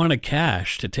 He wanted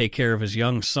cash to take care of his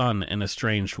young son and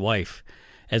estranged wife,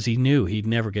 as he knew he'd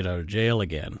never get out of jail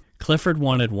again. Clifford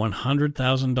wanted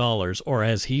 $100,000, or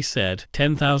as he said,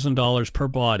 $10,000 per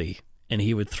body, and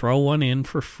he would throw one in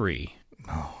for free.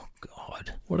 Oh.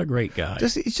 God. What a great guy.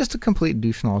 He's just a complete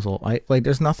douche nozzle.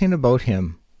 There's nothing about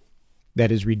him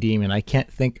that is redeeming. I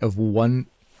can't think of one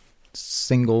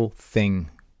single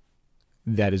thing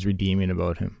that is redeeming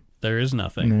about him. There is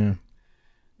nothing.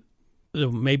 Yeah.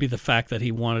 Maybe the fact that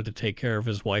he wanted to take care of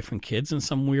his wife and kids in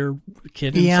some weird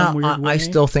way. I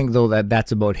still think, though, that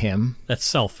that's about him. That's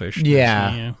selfish.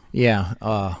 Yeah.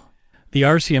 The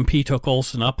RCMP took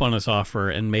Olson up on his offer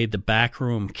and made the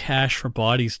backroom cash for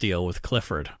bodies deal with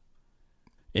Clifford,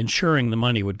 ensuring the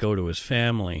money would go to his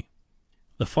family.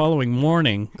 The following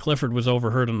morning, Clifford was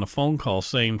overheard on the phone call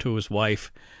saying to his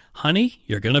wife, "Honey,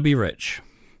 you're going to be rich."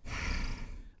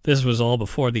 This was all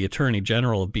before the Attorney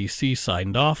General of BC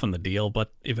signed off on the deal,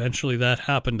 but eventually that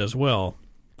happened as well.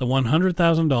 The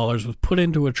 $100,000 was put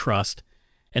into a trust,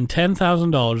 and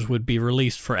 $10,000 would be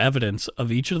released for evidence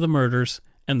of each of the murders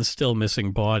and the still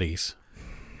missing bodies.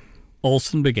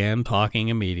 Olson began talking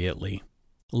immediately,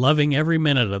 loving every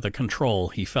minute of the control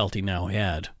he felt he now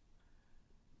had.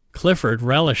 Clifford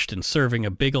relished in serving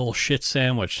a big old shit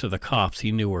sandwich to the cops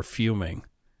he knew were fuming.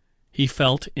 He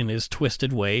felt, in his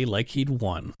twisted way, like he'd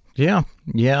won. Yeah,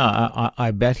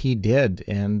 I bet he did.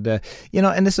 And, and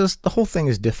the whole thing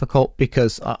is difficult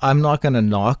because I'm not going to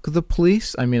knock the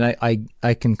police. I mean,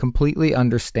 I can completely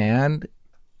understand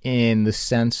in the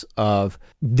sense of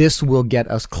this will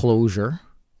get us closure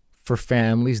for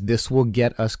families. This will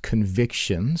get us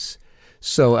convictions.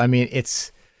 So, I mean,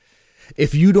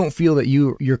 if you don't feel that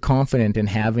you're confident in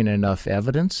having enough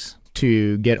evidence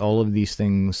to get all of these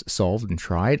things solved and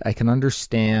tried, I can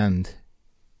understand,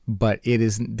 but I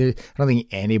don't think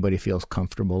anybody feels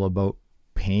comfortable about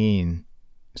paying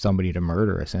somebody to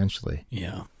murder, essentially.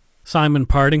 Yeah. Simon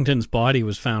Partington's body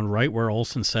was found right where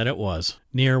Olson said it was,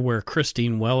 near where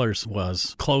Christine Weller's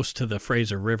was, close to the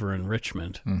Fraser River in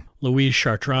Richmond. Louise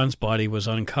Chartrand's body was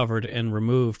uncovered and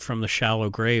removed from the shallow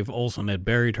grave Olson had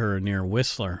buried her near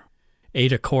Whistler.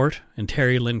 Ada Court and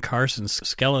Terry Lynn Carson's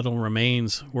skeletal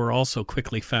remains were also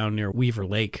quickly found near Weaver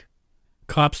Lake.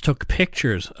 Cops took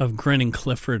pictures of grinning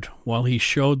Clifford while he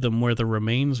showed them where the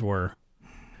remains were.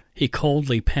 He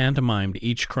coldly pantomimed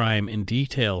each crime in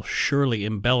detail, surely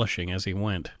embellishing as he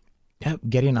went. Yeah,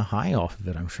 getting a high off of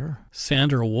it, I'm sure.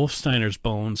 Sandra Wolfsteiner's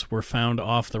bones were found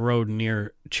off the road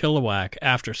near Chilliwack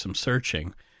after some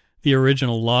searching. The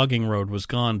original logging road was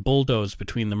gone, bulldozed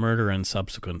between the murder and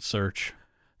subsequent search.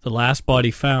 The last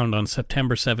body found on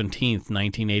September 17th,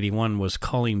 1981 was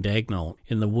Colleen Dagnall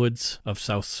in the woods of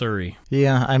South Surrey.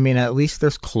 Yeah, I mean, at least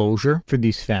there's closure for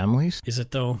these families. Is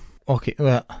it though? Okay,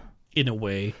 well, In a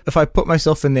way. if I put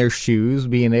myself in their shoes,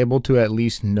 being able to at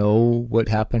least know what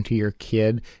happened to your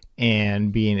kid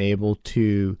and being able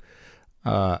to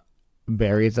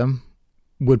bury them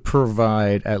would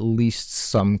provide at least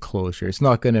some closure. It's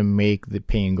not going to make the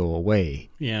pain go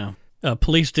away. Yeah.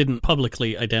 Police didn't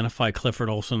publicly identify Clifford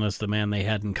Olson as the man they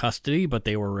had in custody, but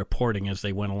they were reporting as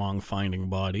they went along finding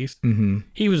bodies. Mm-hmm.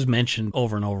 He was mentioned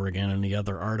over and over again in the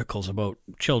other articles about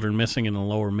children missing in the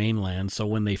lower mainland, so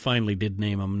when they finally did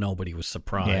name him, nobody was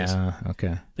surprised. Yeah,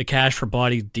 okay. The cash for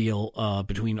body deal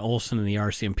between Olson and the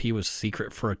RCMP was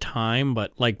secret for a time,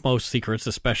 but like most secrets,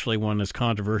 especially one as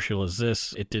controversial as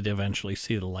this, it did eventually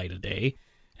see the light of day.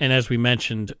 And as we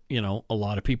mentioned, you know, a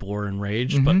lot of people were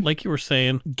enraged. But like you were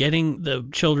saying, getting the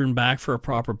children back for a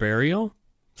proper burial,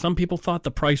 some people thought the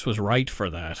price was right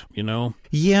for that, you know?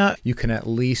 Yeah, you can at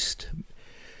least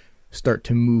start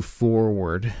to move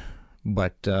forward.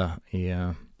 But,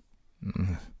 yeah.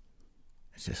 I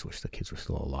just wish the kids were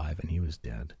still alive and he was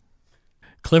dead.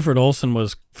 Clifford Olson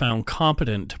was found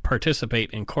competent to participate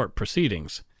in court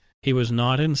proceedings. He was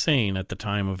not insane at the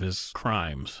time of his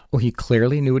crimes. Well, he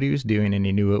clearly knew what he was doing and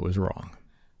he knew it was wrong.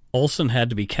 Olson had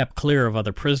to be kept clear of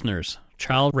other prisoners.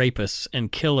 Child rapists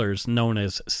and killers known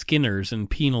as skinners in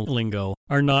penal lingo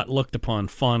are not looked upon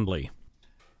fondly.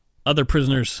 Other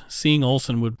prisoners seeing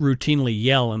Olson would routinely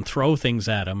yell and throw things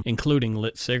at him, including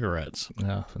lit cigarettes.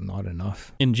 No, not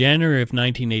enough. In January of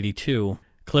 1982,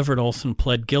 Clifford Olson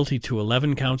pled guilty to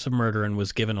 11 counts of murder and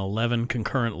was given 11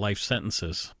 concurrent life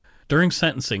sentences. During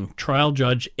sentencing, trial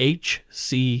judge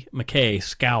H.C. McKay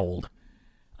scowled.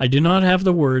 I do not have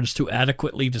the words to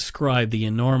adequately describe the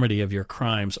enormity of your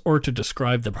crimes or to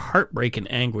describe the heartbreak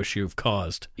and anguish you have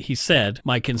caused. He said,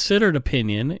 my considered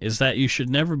opinion is that you should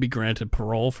never be granted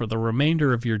parole for the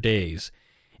remainder of your days.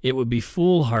 It would be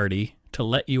foolhardy to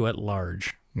let you at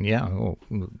large. Yeah,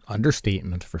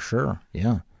 understatement for sure,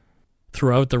 yeah.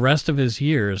 Throughout the rest of his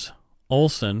years,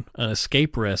 Olson, an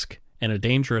escape risk and a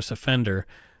dangerous offender,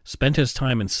 spent his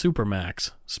time in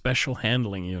Supermax, special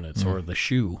handling units, or the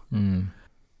SHU.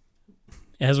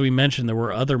 As we mentioned, there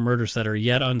were other murders that are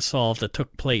yet unsolved that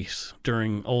took place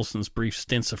during Olson's brief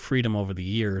stints of freedom over the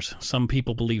years. Some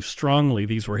people believe strongly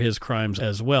these were his crimes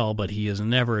as well, but he has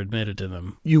never admitted to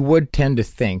them. You would tend to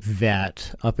think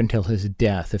that up until his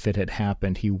death, if it had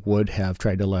happened, he would have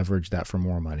tried to leverage that for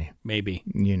more money. Maybe.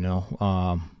 You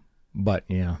know, but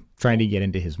yeah, trying to get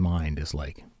into his mind is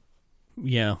like...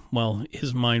 Yeah, well,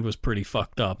 his mind was pretty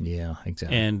fucked up. Yeah,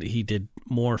 exactly. And he did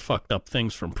more fucked up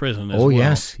things from prison as well. Oh,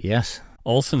 yes.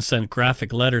 Olson sent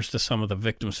graphic letters to some of the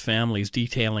victims' families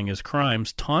detailing his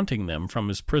crimes, taunting them from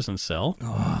his prison cell.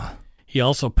 He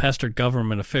also pestered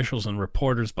government officials and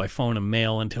reporters by phone and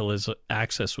mail until his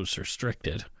access was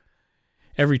restricted.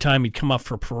 Every time he'd come up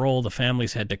for parole, the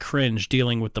families had to cringe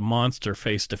dealing with the monster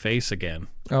face to face again.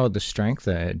 Oh, the strength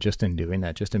just in doing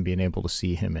that, just in being able to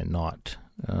see him and not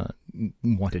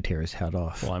want to tear his head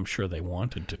off. Well, I'm sure they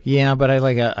wanted to. Yeah, but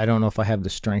I don't know if I have the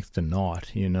strength to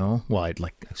not, you know? Well,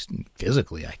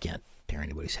 physically I can't tear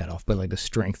anybody's head off, but the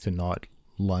strength to not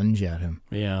lunge at him.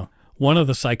 Yeah. One of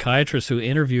the psychiatrists who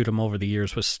interviewed him over the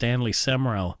years was Stanley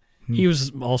Semrau. He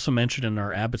was also mentioned in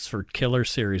our Abbotsford Killer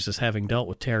series as having dealt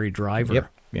with Terry Driver.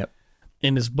 Yep.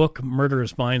 In his book,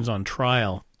 Murderous Minds on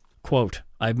Trial, quote,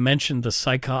 I've mentioned the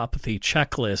psychopathy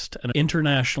checklist, an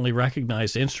internationally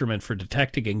recognized instrument for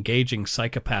detecting engaging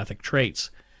psychopathic traits.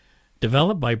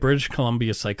 Developed by British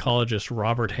Columbia psychologist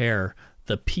Robert Hare,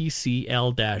 the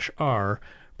PCL-R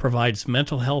provides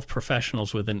mental health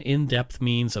professionals with an in-depth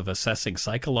means of assessing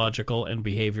psychological and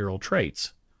behavioral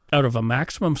traits. Out of a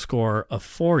maximum score of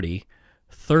 40,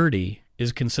 30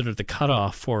 is considered the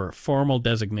cutoff for formal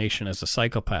designation as a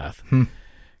psychopath.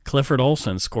 Clifford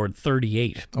Olson scored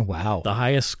 38, Oh, wow. the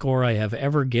highest score I have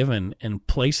ever given, and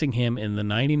placing him in the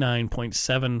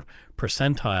 99.7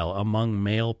 percentile among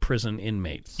male prison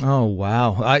inmates. Oh,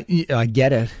 wow. I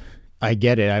get it. I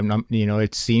get it. I'm not,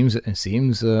 it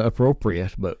seems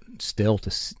appropriate, but still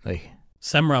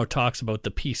Semrau talks about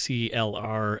the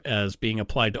PCLR as being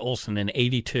applied to Olson in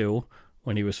 82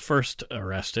 when he was first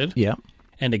arrested. Yeah.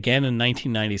 And again in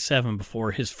 1997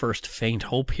 before his first Faint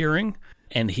Hope hearing.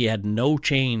 And he had no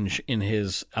change in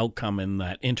his outcome in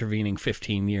that intervening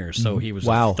 15 years. So he was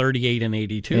a 38 in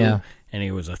 82, and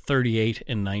he was a 38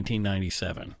 in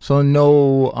 1997. So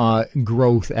no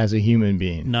growth as a human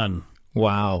being. None.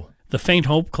 Wow. The Faint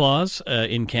Hope Clause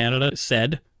in Canada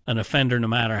said an offender, no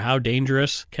matter how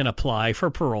dangerous, can apply for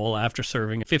parole after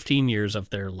serving 15 years of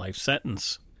their life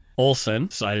sentence. Olson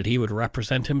decided he would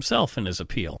represent himself in his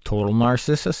appeal. Total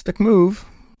narcissistic move.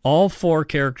 All 4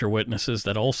 character witnesses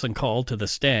that Olson called to the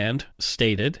stand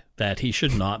stated that he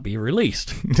should not be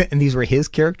released. And these were his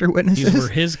character witnesses? These were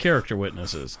his character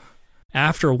witnesses.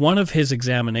 After one of his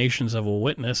examinations of a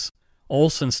witness,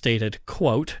 Olson stated,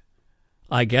 quote,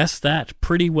 "I guess that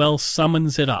pretty well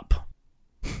summons it up."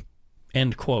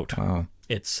 End quote. Wow.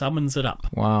 It summons it up.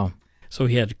 Wow. So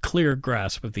he had a clear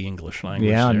grasp of the English language.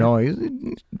 Yeah, there. no,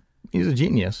 he's a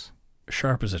genius.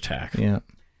 Sharp as a tack. Yeah.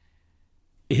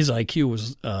 His IQ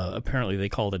was, apparently they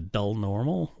called it dull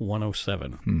normal,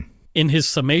 107. In his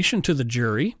summation to the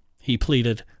jury, he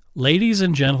pleaded, "Ladies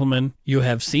and gentlemen, you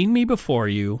have seen me before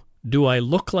you. Do I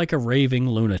look like a raving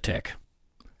lunatic?"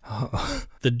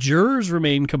 The jurors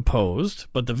remained composed,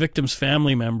 but the victim's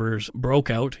family members broke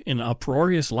out in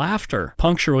uproarious laughter,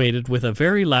 punctuated with a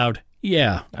very loud,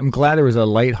 "Yeah." I'm glad there was a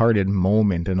lighthearted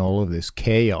moment in all of this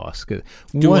chaos.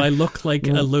 Do I look like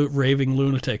a raving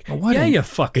lunatic? What yeah, an you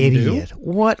fucking idiot. do.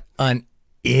 What an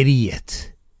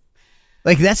idiot.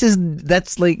 Like,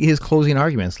 that's like his closing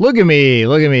arguments. Look at me.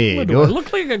 Look at me. What, do I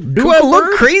look like a Do I cuckoo look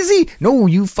bird? crazy? No,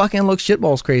 you fucking look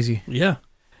shitballs crazy. Yeah.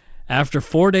 After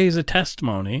 4 days of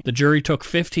testimony, the jury took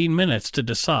 15 minutes to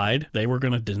decide they were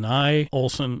going to deny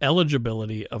Olson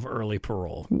eligibility of early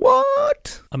parole.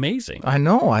 What? Amazing. I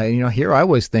know. Here I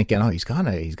was thinking, he's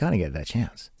gonna get that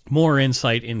chance. More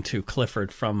insight into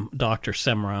Clifford from Dr.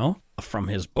 Semrau from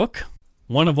his book.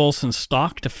 One of Olson's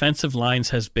stock defensive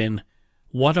lines has been,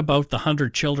 "What about the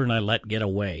 100 children I let get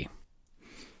away?"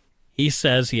 He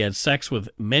says he had sex with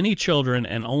many children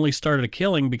and only started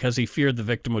killing because he feared the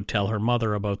victim would tell her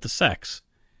mother about the sex.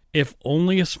 If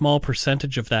only a small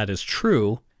percentage of that is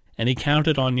true, and he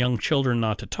counted on young children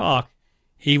not to talk,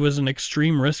 he was an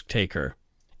extreme risk taker.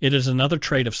 It is another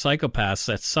trait of psychopaths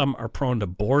that some are prone to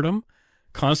boredom,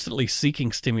 constantly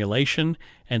seeking stimulation,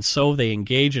 and so they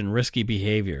engage in risky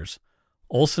behaviors.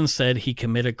 Olson said he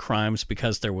committed crimes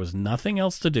because there was nothing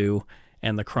else to do,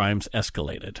 and the crimes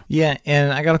escalated. Yeah,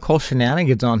 and I got to call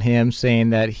shenanigans on him saying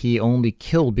that he only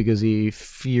killed because he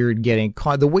feared getting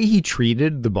caught. The way he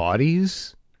treated the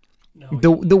bodies,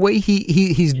 the way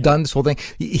he's done this whole thing,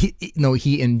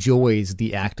 he enjoys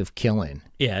the act of killing.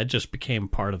 Yeah, it just became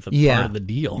part of the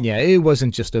deal. Yeah, it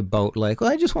wasn't just about like,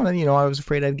 well, I just wanted, I was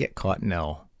afraid I'd get caught.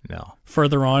 No.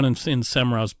 Further on in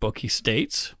Semrau's book, he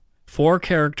states, 4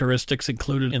 characteristics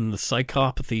included in the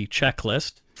psychopathy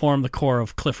checklist form the core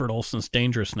of Clifford Olson's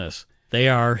dangerousness. They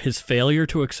are his failure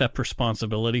to accept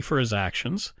responsibility for his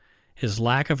actions, his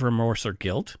lack of remorse or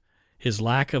guilt, his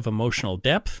lack of emotional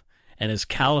depth, and his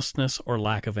callousness or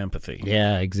lack of empathy.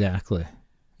 Yeah, exactly.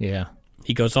 Yeah.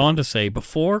 He goes on to say,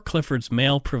 before Clifford's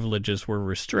male privileges were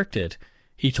restricted,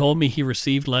 he told me he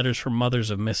received letters from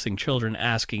mothers of missing children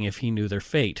asking if he knew their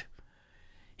fate.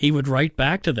 He would write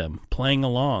back to them, playing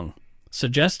along,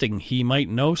 suggesting he might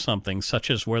know something such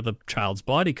as where the child's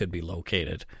body could be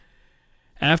located.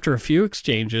 After a few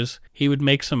exchanges, he would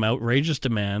make some outrageous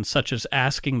demands, such as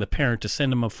asking the parent to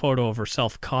send him a photo of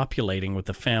herself copulating with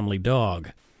the family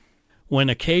dog. When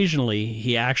occasionally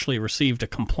he actually received a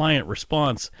compliant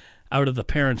response out of the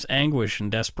parent's anguish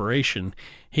and desperation,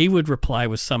 he would reply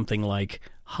with something like,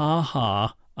 "Ha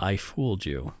ha, I fooled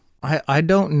you." I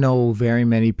don't know very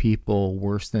many people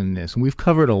worse than this. We've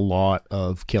covered a lot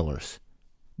of killers.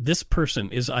 This person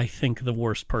is, I think, the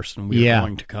worst person we're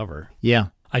going to cover. Yeah.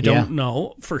 I don't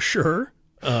know for sure.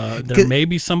 There may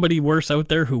be somebody worse out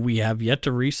there who we have yet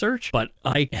to research, but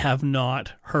I have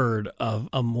not heard of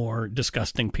a more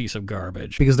disgusting piece of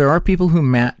garbage. Because there are people who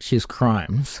match his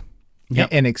crimes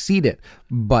and exceed it,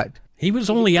 but... He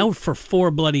was only out for 4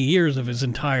 bloody years of his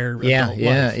entire adult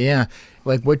life. Yeah.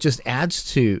 Like, what just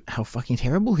adds to how fucking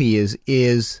terrible he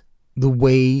is the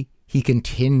way he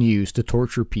continues to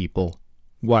torture people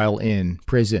while in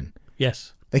prison.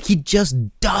 Yes. Like, he just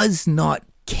does not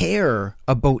care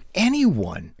about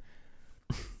anyone.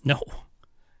 No.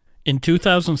 In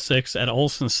 2006, at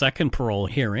Olson's second parole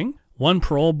hearing, one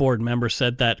parole board member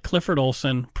said that Clifford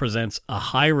Olson presents a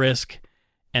high risk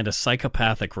and a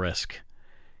psychopathic risk.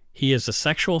 He is a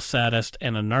sexual sadist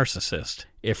and a narcissist.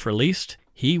 If released,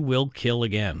 he will kill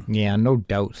again. Yeah, no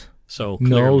doubt. So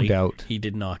clearly, no doubt. He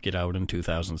did not get out in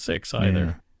 2006 either.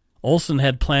 Yeah. Olson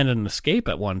had planned an escape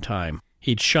at one time.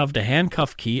 He'd shoved a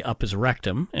handcuff key up his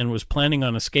rectum and was planning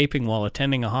on escaping while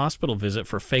attending a hospital visit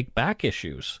for fake back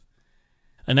issues.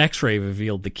 An x-ray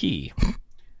revealed the key.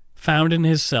 Found in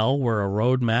his cell were a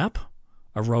road map,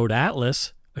 a road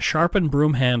atlas, a sharpened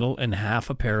broom handle, and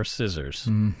half a pair of scissors.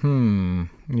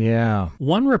 Yeah.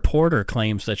 One reporter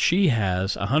claims that she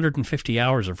has 150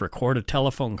 hours of recorded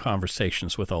telephone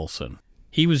conversations with Olson.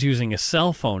 He was using a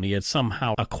cell phone he had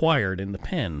somehow acquired in the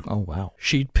pen. Oh, wow.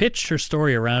 She'd pitched her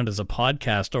story around as a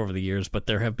podcast over the years, but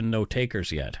there have been no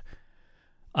takers yet.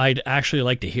 I'd actually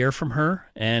like to hear from her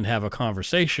and have a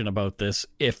conversation about this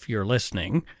if you're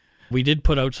listening. We did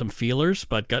put out some feelers,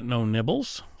 but got no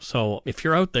nibbles. So if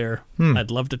you're out there,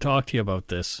 I'd love to talk to you about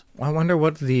this. I wonder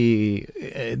what the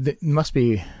must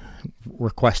be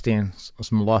requesting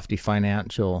some lofty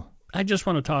financial. I just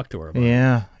want to talk to her about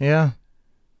it. Yeah.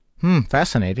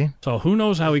 Fascinating. So who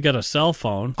knows how he got a cell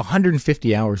phone?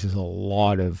 150 hours is a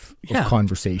lot of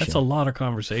conversation. That's a lot of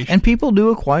conversation. And people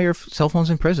do acquire cell phones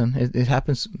in prison. It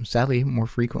happens, sadly, more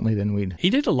frequently than we'd.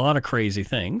 He did a lot of crazy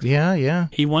things. Yeah.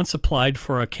 He once applied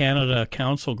for a Canada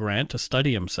Council grant to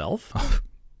study himself.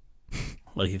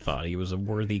 Well, he thought he was a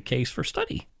worthy case for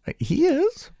study. He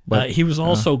is. But He was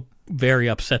also very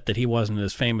upset that he wasn't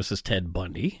as famous as Ted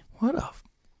Bundy.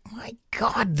 My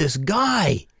God, this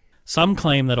guy. Some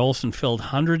claim that Olson filled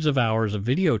hundreds of hours of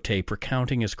videotape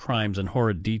recounting his crimes in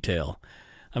horrid detail.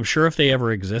 I'm sure if they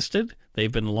ever existed,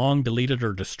 they've been long deleted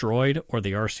or destroyed, or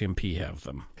the RCMP have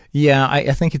them. Yeah,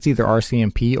 I think it's either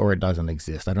RCMP or it doesn't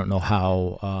exist. I don't know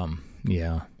how,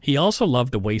 He also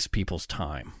loved to waste people's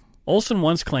time. Olson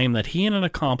once claimed that he and an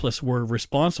accomplice were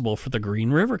responsible for the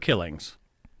Green River killings,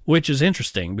 which is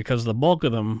interesting because the bulk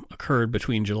of them occurred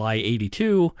between July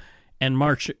 82 and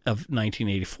March of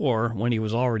 1984, when he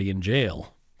was already in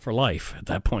jail for life at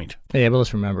that point. Yeah, but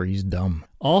let's remember, he's dumb.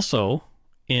 Also,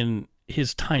 in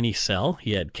his tiny cell,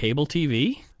 he had cable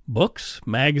TV, books,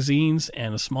 magazines,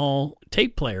 and a small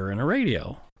tape player and a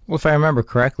radio. Well, if I remember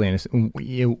correctly, and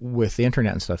with the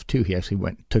internet and stuff too, he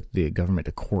actually took the government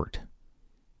to court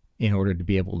in order to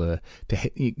be able to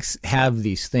have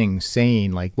these things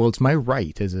saying like, well, it's my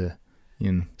right as a...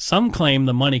 Some claim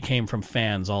the money came from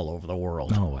fans all over the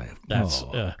world.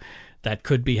 That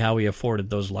could be how he afforded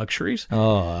those luxuries.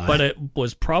 But it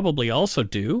was probably also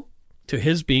due to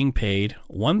his being paid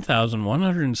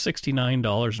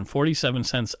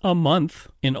 $1,169.47 a month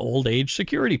in old age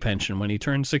security pension when he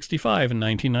turned 65 in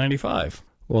 1995.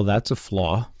 Well, that's a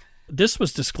flaw. This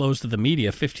was disclosed to the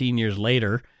media 15 years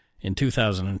later in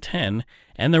 2010,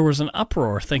 and there was an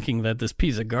uproar thinking that this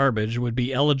piece of garbage would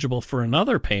be eligible for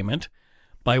another payment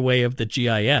by way of the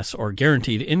GIS, or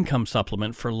Guaranteed Income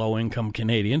Supplement for low-income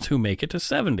Canadians who make it to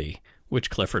 70,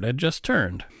 which Clifford had just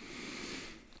turned.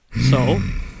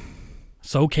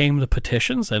 So came the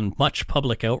petitions and much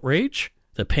public outrage.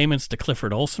 The payments to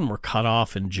Clifford Olson were cut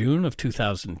off in June of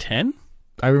 2010.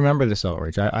 I remember this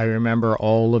outrage. I remember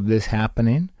all of this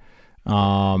happening,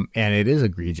 and it is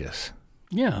egregious.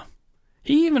 Yeah.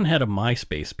 He even had a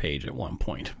MySpace page at one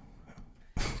point.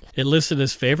 It listed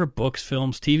his favorite books,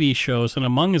 films, TV shows, and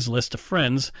among his list of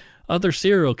friends, other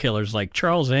serial killers like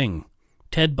Charles Ng,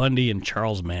 Ted Bundy, and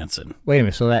Charles Manson. Wait a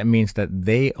minute, so that means that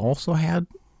they also had...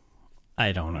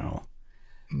 I don't know.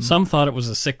 Some thought it was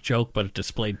a sick joke, but it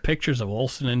displayed pictures of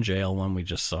Olson in jail, one we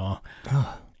just saw.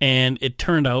 And it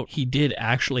turned out he did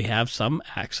actually have some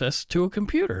access to a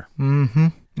computer. Mm-hmm,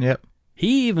 yep.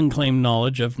 He even claimed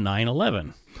knowledge of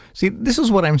 9/11. See, this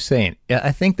is what I'm saying.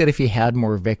 I think that if he had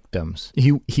more victims,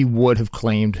 he would have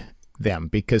claimed them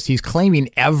because he's claiming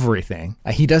everything.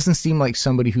 He doesn't seem like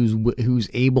somebody who's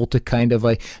able to kind of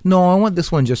like, no, I want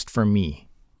this one just for me.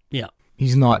 Yeah.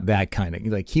 He's not that kind of,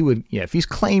 like he would, if he's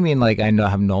claiming like I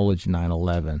have knowledge of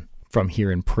 9/11 from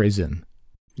here in prison.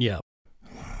 Yeah.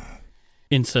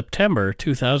 In September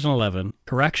 2011,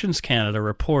 Corrections Canada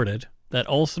reported that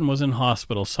Olson was in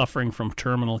hospital suffering from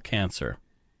terminal cancer.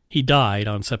 He died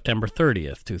on September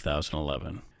 30th,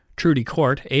 2011. Trudy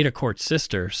Court, Ada Court's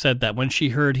sister, said that when she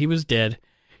heard he was dead,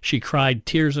 she cried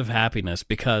tears of happiness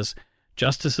because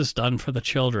justice is done for the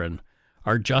children.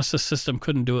 Our justice system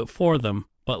couldn't do it for them,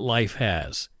 but life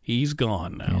has. He's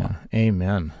gone now. Yeah,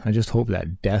 amen. I just hope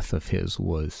that death of his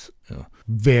was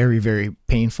very, very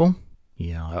painful.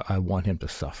 Yeah, I want him to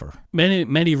suffer.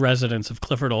 Many residents of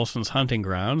Clifford Olson's hunting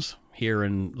grounds here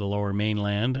in the Lower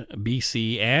Mainland,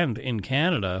 BC, and in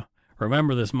Canada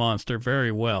remember this monster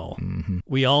very well. Mm-hmm.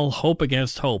 We all hope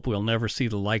against hope we'll never see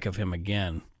the like of him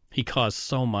again. He caused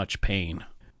so much pain.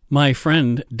 My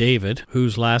friend David,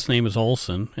 whose last name is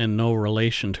Olson and no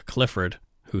relation to Clifford,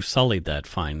 who sullied that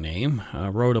fine name,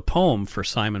 wrote a poem for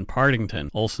Simon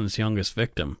Partington, Olson's youngest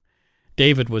victim.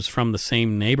 David was from the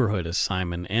same neighborhood as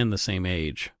Simon and the same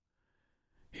age.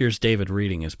 Here's David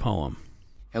reading his poem.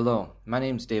 Hello, my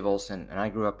name's Dave Olson, and I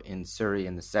grew up in Surrey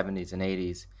in the 70s and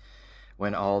 80s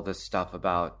when all this stuff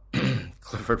about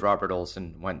Clifford Robert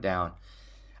Olson went down.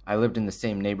 I lived in the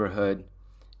same neighborhood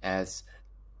as,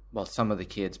 well, some of the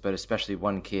kids, but especially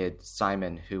one kid,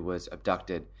 Simon, who was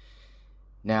abducted.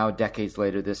 Now, decades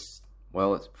later,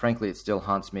 frankly, it still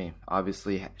haunts me.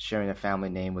 Obviously, sharing a family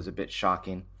name was a bit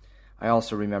shocking. I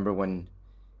also remember when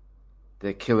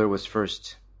the killer was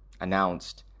first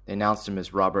announced. They announced him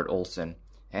as Robert Olson.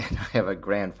 And I have a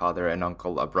grandfather, an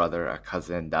uncle, a brother, a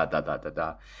cousin,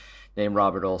 named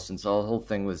Robert Olson. So the whole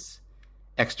thing was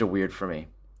extra weird for me.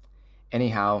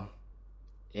 Anyhow,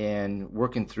 in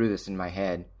working through this in my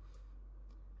head,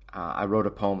 I wrote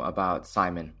a poem about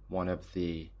Simon, one of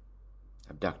the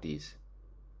abductees.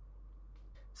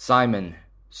 Simon,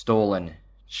 stolen,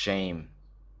 shame.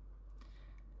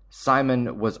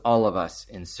 Simon was all of us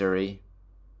in Surrey.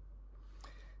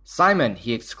 Simon,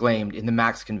 he exclaimed in the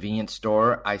Mac's convenience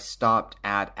store I stopped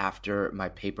at after my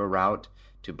paper route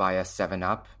to buy a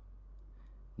 7-Up.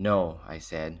 No, I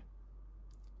said.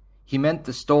 He meant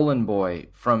the stolen boy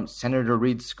from Senator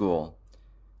Reed's school.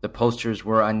 The posters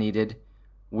were unneeded.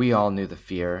 We all knew the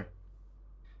fear.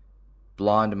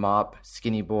 Blonde mop,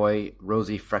 skinny boy,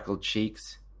 rosy freckled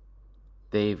cheeks.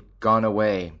 They've gone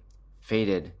away,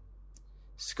 faded,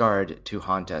 scarred to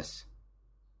haunt us.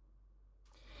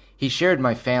 He shared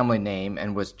my family name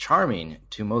and was charming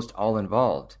to most all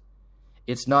involved.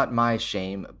 It's not my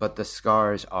shame, but the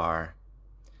scars are.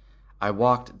 I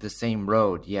walked the same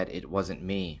road, yet it wasn't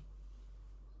me.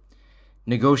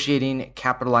 Negotiating,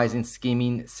 capitalizing,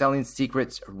 scheming, selling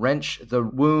secrets, wrench the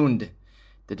wound.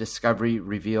 The discovery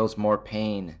reveals more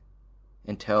pain.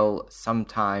 Until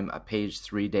sometime a page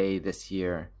 3 day this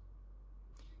year.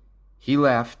 He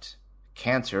left,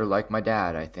 cancer like my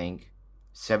dad, I think.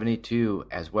 72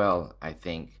 as well, I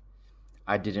think.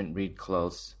 I didn't read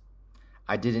close.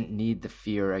 I didn't need the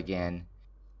fear again.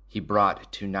 He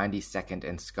brought to 92nd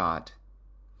and Scott.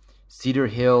 Cedar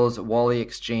Hills, Wally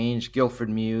Exchange, Guilford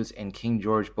Mews, and King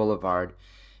George Boulevard.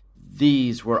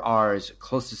 These were ours,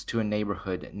 closest to a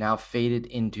neighborhood, now faded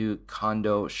into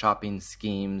condo shopping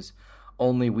schemes.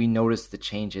 Only we noticed the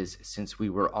changes since we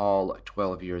were all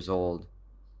 12 years old.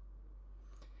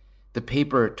 The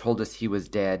paper told us he was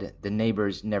dead. The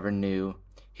neighbors never knew.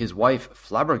 His wife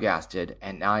flabbergasted,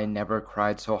 and I never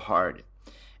cried so hard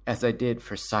as I did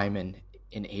for Simon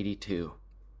in 82.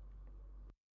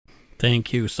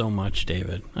 Thank you so much,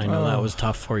 David. I know that was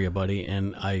tough for you, buddy,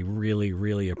 and I really,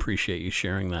 really appreciate you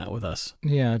sharing that with us.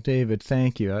 Yeah, David,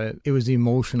 thank you. It was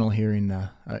emotional hearing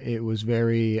that. It was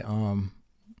very.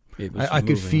 It was I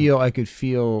could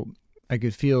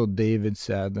feel David's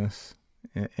sadness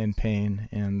and pain,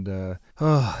 and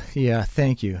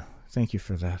thank you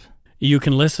for that. You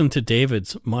can listen to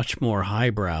David's much more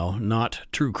highbrow, not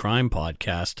true crime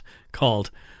podcast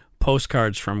called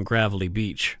Postcards from Gravelly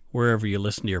Beach, wherever you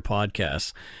listen to your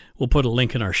podcasts. We'll put a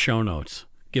link in our show notes.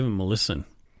 Give him a listen.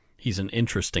 He's an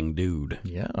interesting dude.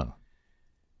 Yeah.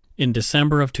 In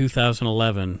December of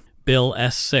 2011, Bill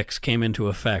S-6 came into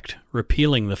effect,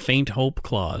 repealing the faint hope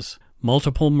clause.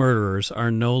 Multiple murderers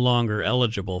are no longer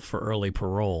eligible for early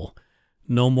parole.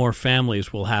 No more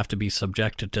families will have to be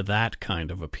subjected to that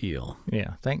kind of appeal.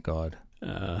 Yeah, thank God.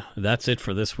 That's it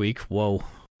for this week. Whoa.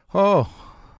 Oh.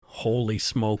 Holy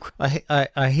smoke.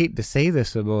 I hate to say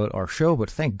this about our show,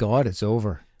 but thank God it's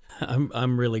over.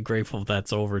 I'm really grateful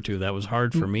that's over, too. That was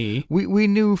hard for me. We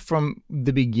knew from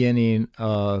the beginning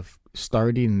of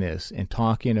starting this and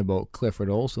talking about Clifford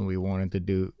Olson we wanted to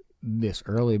do this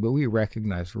early, but we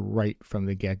recognized right from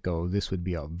the get-go this would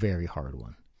be a very hard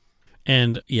one.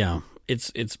 And yeah,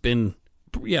 it's been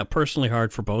personally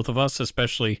hard for both of us,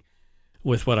 especially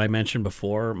with what I mentioned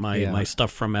before. My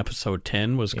stuff from episode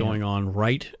 10 was going on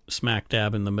right smack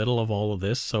dab in the middle of all of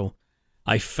this, so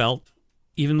I felt,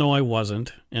 even though I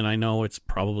wasn't, and I know it's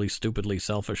probably stupidly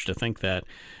selfish to think that,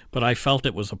 but I felt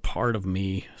it was a part of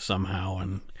me somehow,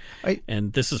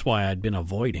 and this is why I'd been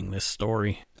avoiding this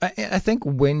story. I think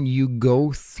when you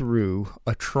go through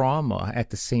a trauma at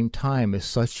the same time as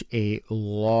such a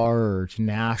large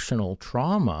national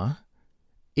trauma,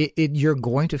 you're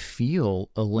going to feel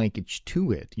a linkage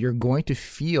to it. You're going to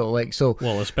feel like so.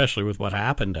 Well, especially with what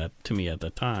happened to me at the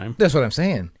time. That's what I'm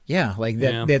saying. Yeah, like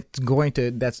that.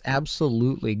 Yeah. That's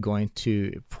absolutely going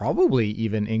to probably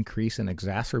even increase and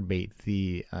exacerbate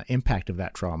the impact of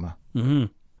that trauma. Mm-hmm.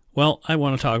 Well, I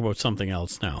want to talk about something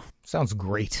else now. Sounds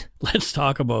great. Let's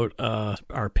talk about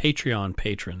our Patreon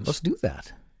patrons. Let's do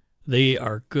that. They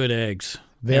are good eggs.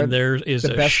 They're and there is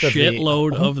the a best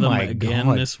shitload oh of them my again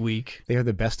God. this week. They are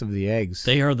the best of the eggs.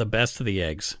 They are the best of the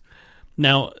eggs.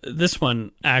 Now, this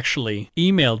one actually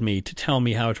emailed me to tell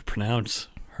me how to pronounce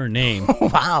her name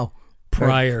Wow.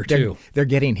 prior to. They're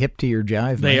getting hip to your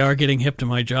jive. They Mike. are getting hip to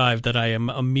my jive that I am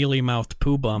a mealy-mouthed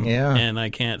poo bum Yeah. and I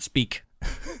can't speak.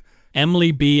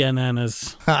 Emily B.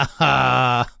 Ananas.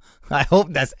 I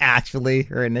hope that's actually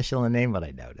her initial name, but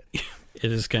I doubt it.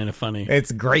 It is kind of funny.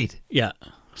 It's great. Yeah.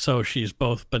 So she's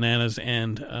both bananas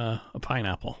and a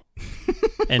pineapple.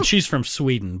 And she's from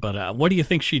Sweden, but what do you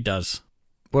think she does?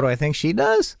 What do I think she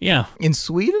does? Yeah. In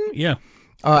Sweden? Yeah.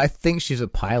 I think she's a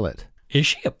pilot. Is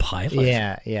she a pilot?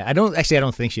 Yeah. I don't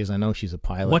think she is. I know she's a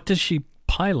pilot. What does she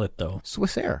pilot, though?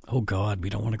 Swiss Air. Oh, God, we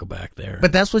don't want to go back there.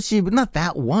 But that's what not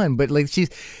that one, but like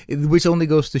which only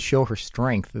goes to show her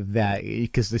strength that,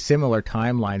 because the similar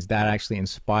timelines that actually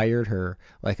inspired her.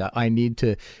 Like, I need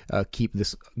to keep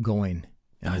this going.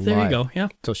 There you go. Yeah.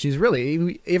 So she's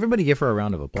really, everybody give her a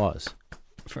round of applause.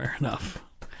 Fair enough.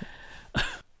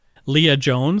 Leah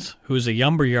Jones, who's a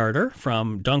lumberyarder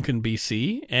from Duncan,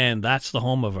 BC, and that's the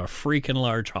home of a freaking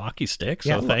large hockey stick.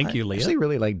 So thank you, I Leah. actually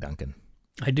really like Duncan.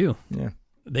 I do. Yeah.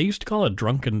 They used to call it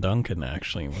Drunken Duncan,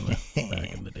 actually,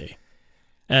 back in the day.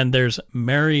 And there's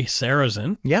Mary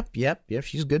Sarrazin. Yep.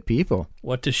 She's good people.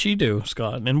 What does she do,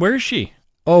 Scott? And where is she?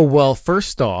 Oh, well,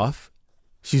 first off,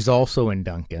 she's also in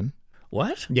Duncan.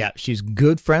 What? Yeah, she's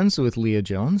good friends with Leah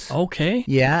Jones. Okay.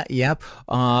 Yeah, yep.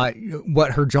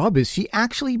 What her job is, she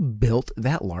actually built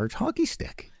that large hockey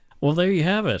stick. Well, there you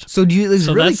have it. So it's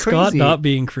So really that's crazy. Scott not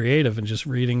being creative and just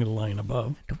reading the line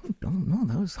above. Don't know.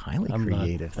 That was highly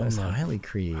creative. That was highly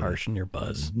creative. Harsh in your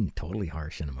buzz. Totally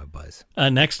harsh in my buzz.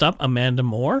 Next up, Amanda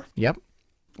Moore. Yep.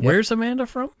 Where's Amanda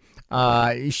from?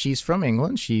 She's from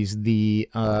England. She's the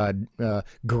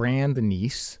grand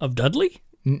niece. Of Dudley?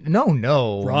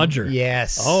 No. Roger.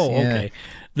 Yes. Oh, yeah. okay.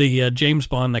 The James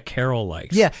Bond that Carol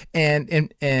likes. Yeah, and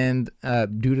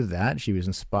due to that, she was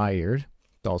inspired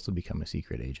to also become a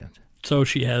secret agent. So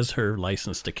she has her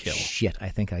license to kill. Shit, I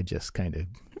think I just kind of...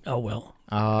 Oh, well.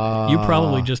 You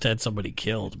probably just had somebody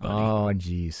killed, buddy. Oh,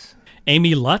 jeez.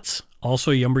 Amy Lutz,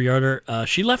 also a lumberyarder.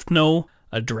 She left no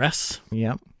address.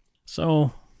 Yep.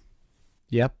 So...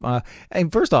 Yep.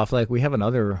 And first off, like, we have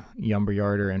another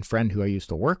lumberyarder and friend who I used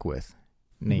to work with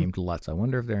named Lutz. I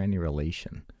wonder if they're any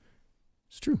relation.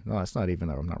 It's true. No, it's not even,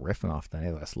 I'm not riffing off that.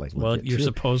 That's like, well, legit you're true.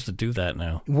 supposed to do that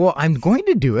now. Well, I'm going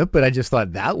to do it, but I just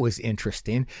thought that was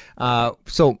interesting.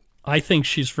 So, I think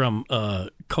she's from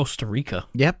Costa Rica.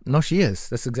 yep. No, she is.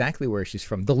 That's exactly where she's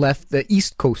from. The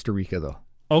East Costa Rica, though.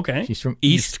 Okay. She's from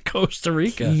East Costa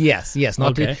Rica. Yes.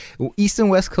 Not Okay. East and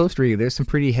West Costa Rica. There's some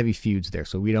pretty heavy feuds there,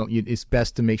 so we don't. It's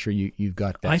best to make sure you've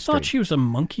got that. I thought straight. she was a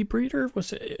monkey breeder.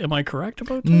 Am I correct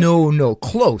about that? No,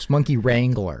 close. Monkey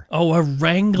Wrangler. Oh, a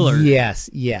wrangler. Yes.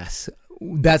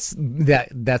 That's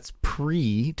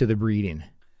pre to the breeding,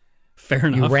 Fair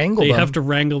enough. You wrangle they them, have to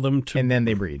wrangle them to. and then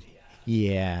they breed.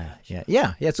 Yeah.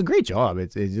 It's a great job.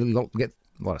 You don't get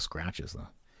a lot of scratches though.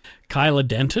 Kyla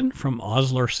Denton from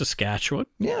Osler, Saskatchewan.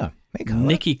 Yeah. Hey,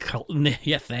 Kyla.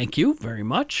 Yeah, thank you very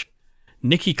much.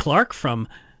 Nikki Clark from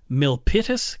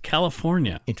Milpitas,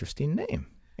 California. Interesting name.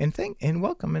 And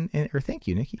welcome and thank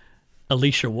you, Nikki.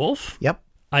 Alicia Wolf. Yep.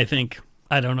 I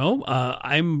don't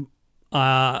know.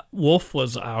 Wolf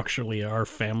was actually our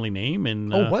family name in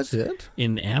Was it?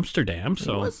 in Amsterdam,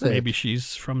 so Was it? maybe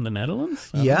she's from the Netherlands.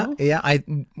 I don't know.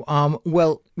 Yeah.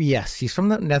 Well, yes, she's from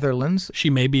the Netherlands. She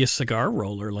may be a cigar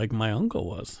roller like my uncle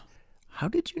was. How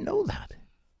did you know that?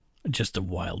 Just a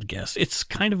wild guess. It's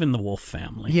kind of in the Wolf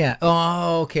family. Yeah.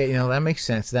 Oh, okay. That makes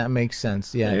sense.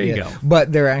 Yeah. There you go.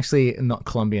 But they're actually not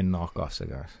Colombian knockoff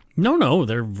cigars. No,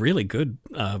 they're really good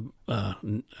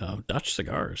Dutch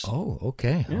cigars. Oh,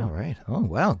 okay. Yeah. All right. Oh,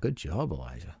 wow. Good job,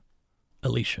 Eliza,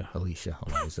 Eliza,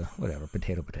 whatever.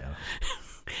 Potato.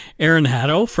 Aaron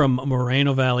Haddo from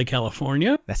Moreno Valley,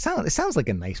 California. It sounds like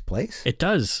a nice place. It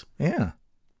does. Yeah.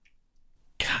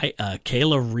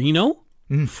 Kayla Reno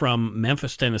from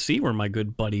Memphis, Tennessee, where my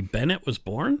good buddy Bennett was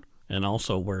born, and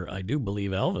also where I do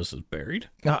believe Elvis is buried.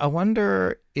 Now, I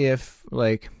wonder if,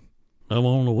 like... I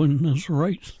want to win this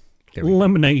race. There we go.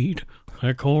 Lemonade,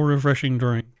 a cool, refreshing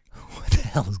drink. What the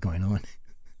hell is going on?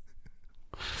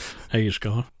 Hey,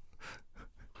 Scott.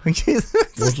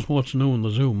 What's new in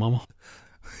the zoo, Mama?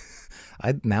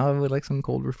 Now I would like some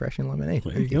cold, refreshing lemonade.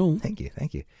 There you go. Thank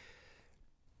you.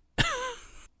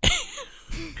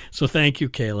 So thank you,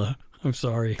 Kayla. I'm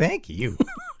sorry. Thank you.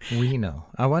 Reno.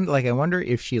 I wonder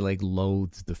if she like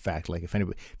loathes the fact, like if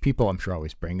anybody, people I'm sure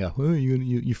always bring up, oh,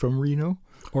 you from Reno?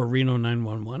 Or Reno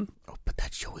 911. Oh, but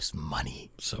that show is money.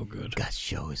 So good. That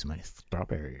show is money.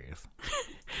 Strawberries.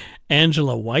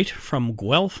 Angela White from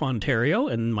Guelph, Ontario,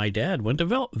 and my dad went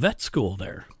to vet school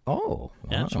there. Oh, wow.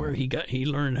 That's where he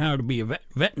learned how to be a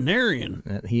veterinarian.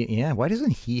 Why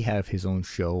doesn't he have his own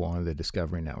show on the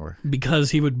Discovery Network? Because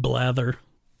he would blather.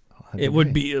 It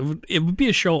would be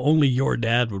a show only your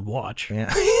dad would watch.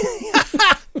 Yeah.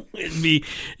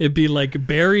 It'd be like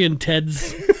Barry and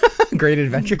Ted's Great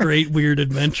Adventure. Great Weird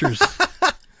Adventures.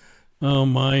 Oh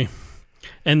my.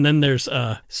 And then there's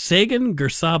Sagan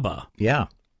Gersaba. Yeah.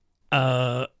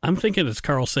 I'm thinking it's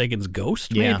Carl Sagan's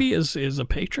ghost, maybe, is a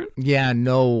patron. Yeah,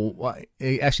 no.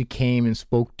 It actually came and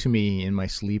spoke to me in my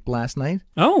sleep last night.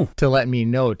 Oh. To let me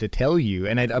know, to tell you.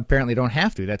 And I apparently don't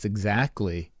have to. That's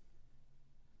exactly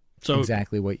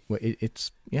what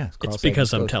it's. Yeah. It's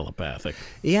because I'm telepathic.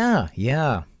 Yeah.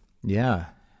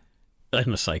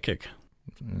 And a psychic.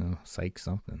 Psych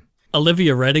something.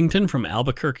 Olivia Reddington from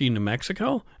Albuquerque, New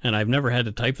Mexico, and I've never had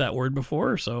to type that word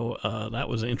before, so that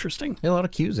was interesting. A lot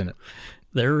of Q's in it.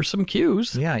 There are some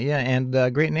Q's. Yeah, and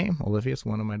great name. Olivia's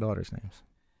one of my daughter's names.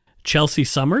 Chelsea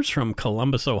Summers from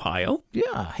Columbus, Ohio.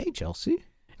 Yeah, hey, Chelsea.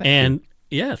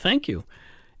 Thank you.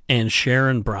 And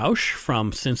Sharon Brausch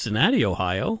from Cincinnati,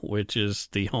 Ohio, which is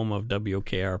the home of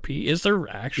WKRP. Is there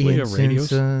actually a radio?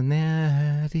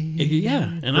 Cincinnati.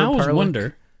 Yeah, and I always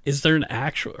wonder, is there an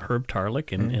actual Herb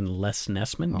Tarlick and Les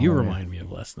Nessman? You remind me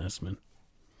of Les Nessman.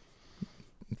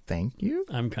 Thank you.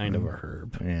 I'm kind of a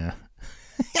Herb.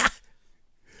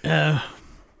 Yeah.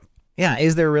 Yeah,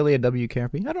 is there really a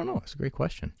WKRP? I don't know. It's a great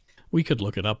question. We could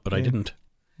look it up, but I didn't.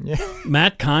 Yeah.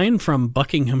 Matt Kine from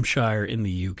Buckinghamshire in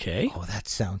the UK. Oh, that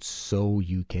sounds so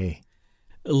UK.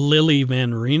 Lily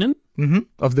Van Reenen. Mm-hmm.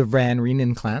 Of the Van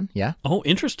Reenen clan, yeah. Oh,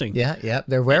 interesting. Yeah.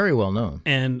 They're very well known.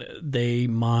 And they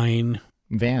mine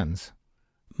vans.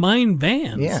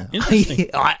 Yeah. Interesting.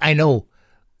 I know.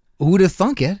 Who'd have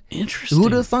thunk it? Interesting.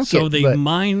 Who'd have thunk it? So they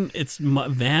mine, it's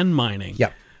van mining.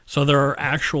 Yeah. So there are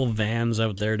actual vans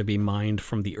out there to be mined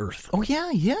from the earth. Oh, yeah.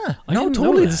 I didn't know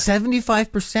totally. that.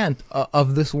 75%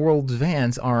 of this world's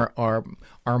vans are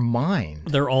mined.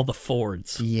 They're all the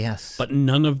Fords. Yes. But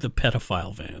none of the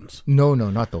pedophile vans. No,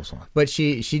 not those ones. But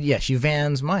she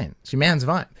vans mine. She mans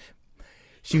vine.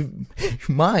 She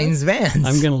mines vans.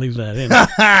 I'm going to leave that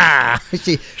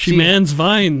in. she mans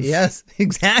vines. Yes,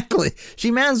 exactly. She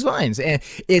mans vines. And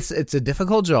it's a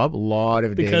difficult job, a lot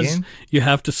of because digging. You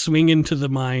have to swing into the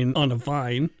mine on a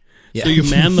vine. Yeah. So you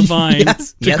man the vine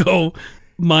to go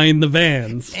mine the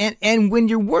vans. And when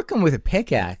you're working with a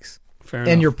pickaxe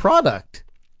your product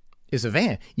is a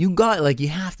van, you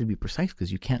have to be precise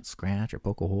because you can't scratch or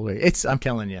poke a hole. I'm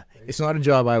telling you, it's not a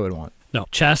job I would want. No.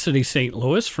 Chastity St.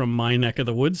 Louis from my neck of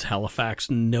the woods, Halifax,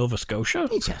 Nova Scotia.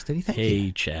 Hey, Chastity, thank you.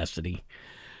 Hey, Chastity.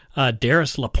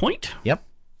 Darius Lapointe. Yep.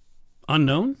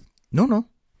 Unknown? No.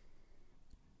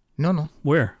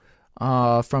 Where?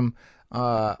 From,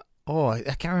 I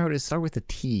can't remember. It started with a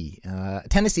T.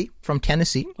 Tennessee, from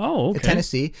Tennessee. Oh, okay.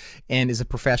 Tennessee, and is a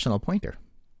professional pointer.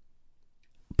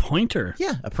 Pointer?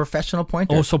 Yeah, a professional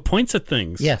pointer. Oh, so points at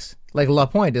things. Yes. Like La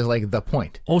Pointe is like the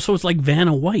point. Oh, so it's like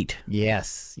Vanna White.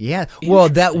 Yes. Yeah. Well,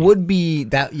 that would be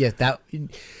that. Yes, that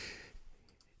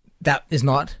is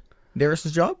not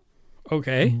Darius's job.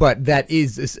 Okay. But that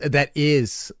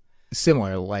is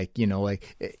similar. Like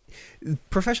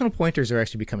professional pointers are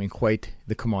actually becoming quite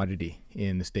the commodity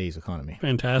in this day's economy.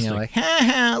 Fantastic. Like,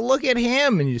 ha, look at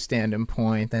him, and you stand and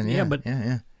point. And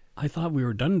yeah. I thought we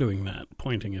were done doing that,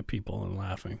 pointing at people and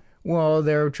laughing. Well,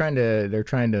 they're trying to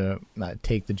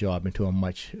take the job into a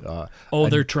much.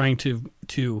 They're trying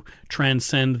to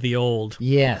transcend the old.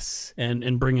 Yes.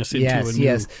 And bring us into a new.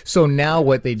 Yes. So now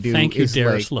what they do. Thank you, is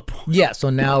Darius Lapointe. Yeah. So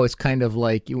now it's kind of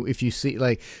like if you see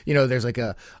there's like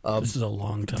a. This is a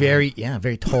long time.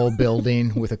 Very tall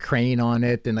building with a crane on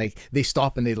it, and they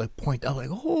stop and they point out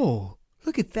oh,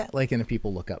 look at that, and the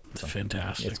people look up. It's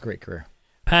fantastic. It's a great career.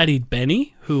 Patty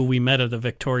Benny, who we met at the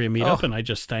Victoria meetup, and I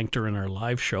just thanked her in our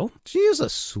live show. She is a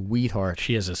sweetheart.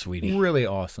 She is a sweetie. Really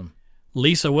awesome.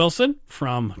 Lisa Wilson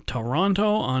from Toronto,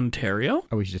 Ontario.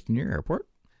 I was just near your airport.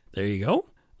 There you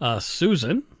go.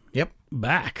 Susan. Yep.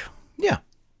 Back. Yeah.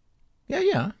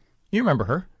 You remember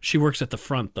her. She works at the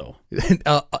front, though.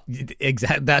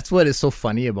 Exactly. That's what is so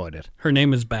funny about it. Her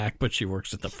name is Back, but she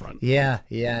works at the front. Yeah.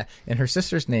 And her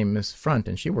sister's name is Front,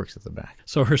 and she works at the back.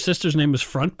 So her sister's name is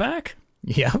Front Back?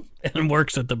 Yeah. and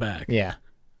works at the back. Yeah.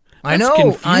 That's I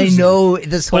confusing. know.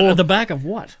 This But whole at the back of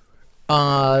what?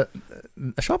 a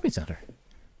shopping center.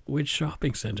 Which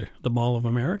shopping center? The Mall of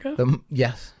America?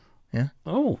 Yes. Yeah.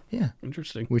 Oh, Yeah.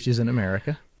 interesting. Which is in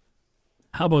America.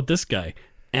 How about this guy?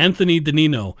 Anthony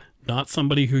DeNino, not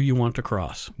somebody who you want to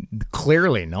cross.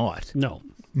 Clearly not. No.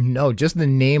 No, just the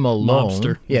name alone.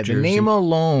 Mobster, Yeah, New the Jersey. name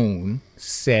alone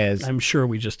says, I'm sure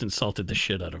we just insulted the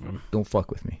shit out of him. don't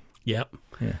fuck with me. Yep.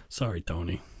 Yeah. Sorry,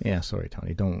 Tony. Yeah, sorry,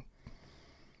 Tony. Don't.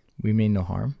 We mean no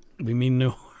harm. We mean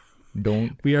no.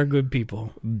 Don't We are good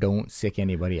people. sick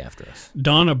anybody after us.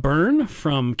 Donna Byrne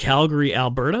from Calgary,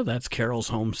 Alberta. That's Carol's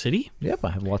home city. Yep,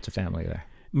 I have lots of family there.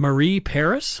 Marie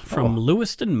Paris from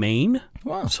Lewiston, Maine.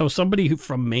 Wow. So somebody who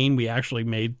from Maine, we actually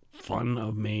made fun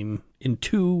of Maine in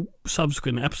 2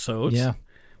 subsequent episodes. Yeah.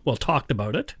 Well, talked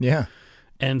about it. Yeah.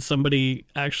 And somebody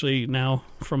actually now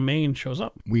from Maine shows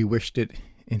up. We wished it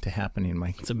into happening,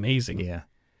 Mike. It's amazing. Yeah.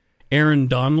 Aaron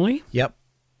Donnelly. Yep.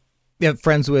 Yeah,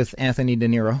 friends with Anthony De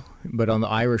Niro, but on the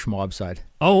Irish mob side.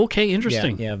 Oh, okay.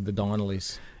 Interesting. Yeah, the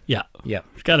Donnellys. Yeah. Yep.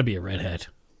 It's got to be a redhead.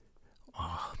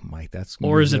 Mike, that's...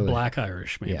 Or is it really- Black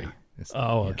Irish, maybe? Yeah. It's-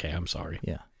 Oh, okay. I'm sorry.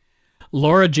 Yeah.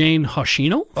 Laura Jane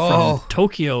Hoshino from Oh.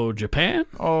 Tokyo, Japan.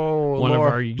 Oh, One of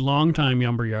our longtime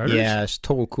Yumber Yarders. Yeah, she's a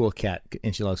total cool cat,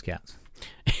 and she loves cats.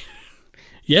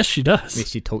 Yes, she does.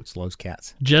 She totes loves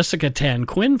cats. Jessica Tan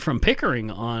Quinn from Pickering,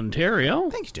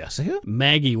 Ontario. Thanks, Jessica.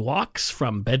 Maggie Walks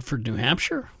from Bedford, New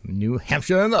Hampshire. New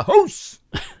Hampshire in the house.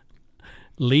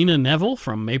 Lena Neville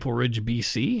from Maple Ridge,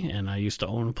 BC. And I used to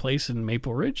own a place in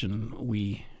Maple Ridge, and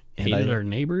we hated our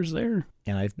neighbors there.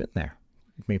 And I've been there.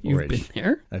 Maple You've Ridge. been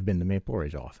there? I've been to Maple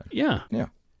Ridge often. Yeah. Yeah.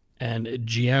 And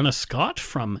Gianna Scott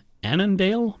from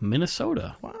Annandale,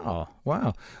 Minnesota.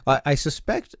 Wow. I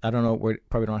suspect, I don't know, we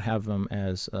probably don't have them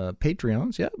as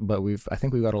Patreons yet, but I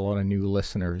think we've got a lot of new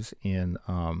listeners in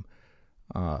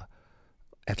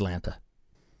Atlanta.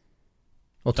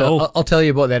 I'll tell you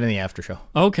about that in the after show.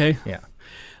 Okay. Yeah.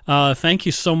 Thank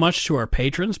you so much to our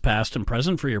patrons, past and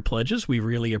present, for your pledges. We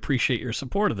really appreciate your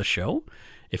support of the show.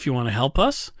 If you want to help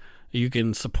us, you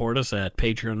can support us at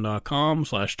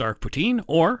patreon.com/darkpoutine,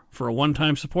 or for a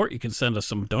one-time support, you can send us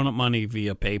some donut money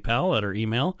via PayPal at our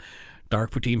email,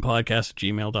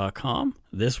 darkpoutinepodcast@gmail.com.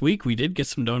 This week, we did get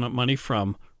some donut money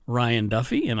from Ryan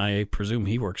Duffy, and I presume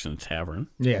he works in a tavern.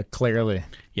 Yeah, clearly.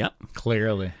 Yep.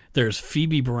 Clearly. There's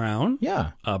Phoebe Brown.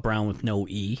 Yeah. Brown with no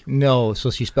E. No, so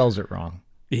she spells it wrong.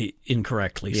 He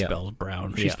incorrectly Yeah. spelled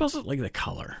brown. She Yeah. spells it like the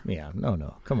color. Yeah,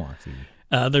 no. Come on, Phoebe.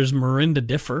 There's Marinda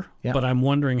Differ, Yeah. but I'm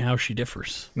wondering how she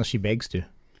differs. No, she begs to.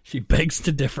 She begs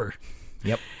to differ.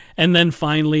 Yep. And then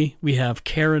finally, we have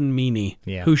Karen Meany,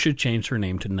 Yeah. who should change her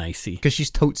name to Nicey. Because she's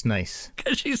totes nice.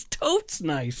 Because she's totes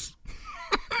nice.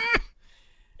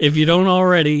 If you don't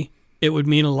already, it would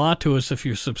mean a lot to us if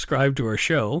you subscribe to our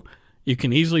show. You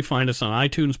can easily find us on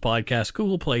iTunes, Podcast,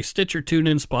 Google Play, Stitcher,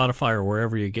 TuneIn, Spotify, or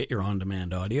wherever you get your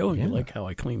on-demand audio. You like how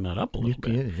I clean that up a little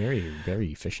bit. Yeah, very,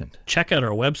 very efficient. Check out our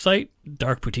website,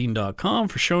 darkpoutine.com,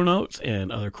 for show notes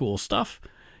and other cool stuff.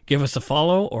 Give us a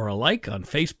follow or a like on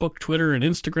Facebook, Twitter, and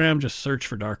Instagram. Just search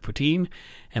for Dark Poutine.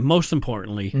 And most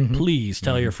importantly, please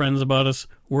tell your friends about us.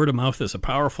 Word of mouth is a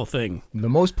powerful thing. The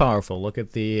most powerful. Look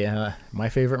at the My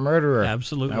Favorite Murderer.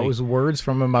 Absolutely. That was words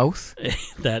from a mouth.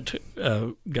 That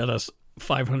got us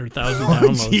 500,000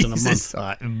 downloads in a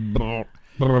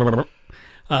month.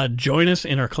 Join us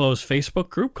in our closed Facebook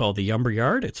group called the Yumber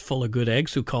Yard. It's full of good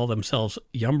eggs who call themselves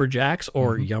Yumberjacks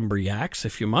or Yumberyaks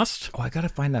if you must. Oh, I got to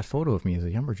find that photo of me as a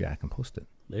Yumberjack and post it.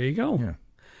 There you go. Yeah.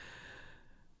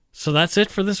 So that's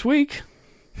it for this week.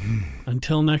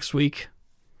 Until next week.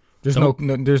 There's no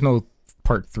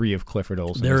part 3 of Clifford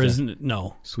Olsen. There isn't.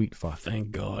 No. Sweet fuck.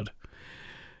 Thank God.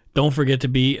 Don't forget to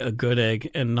be a good egg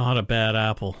and not a bad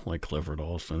apple like Clifford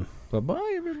Olsen.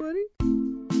 Bye-bye, everybody.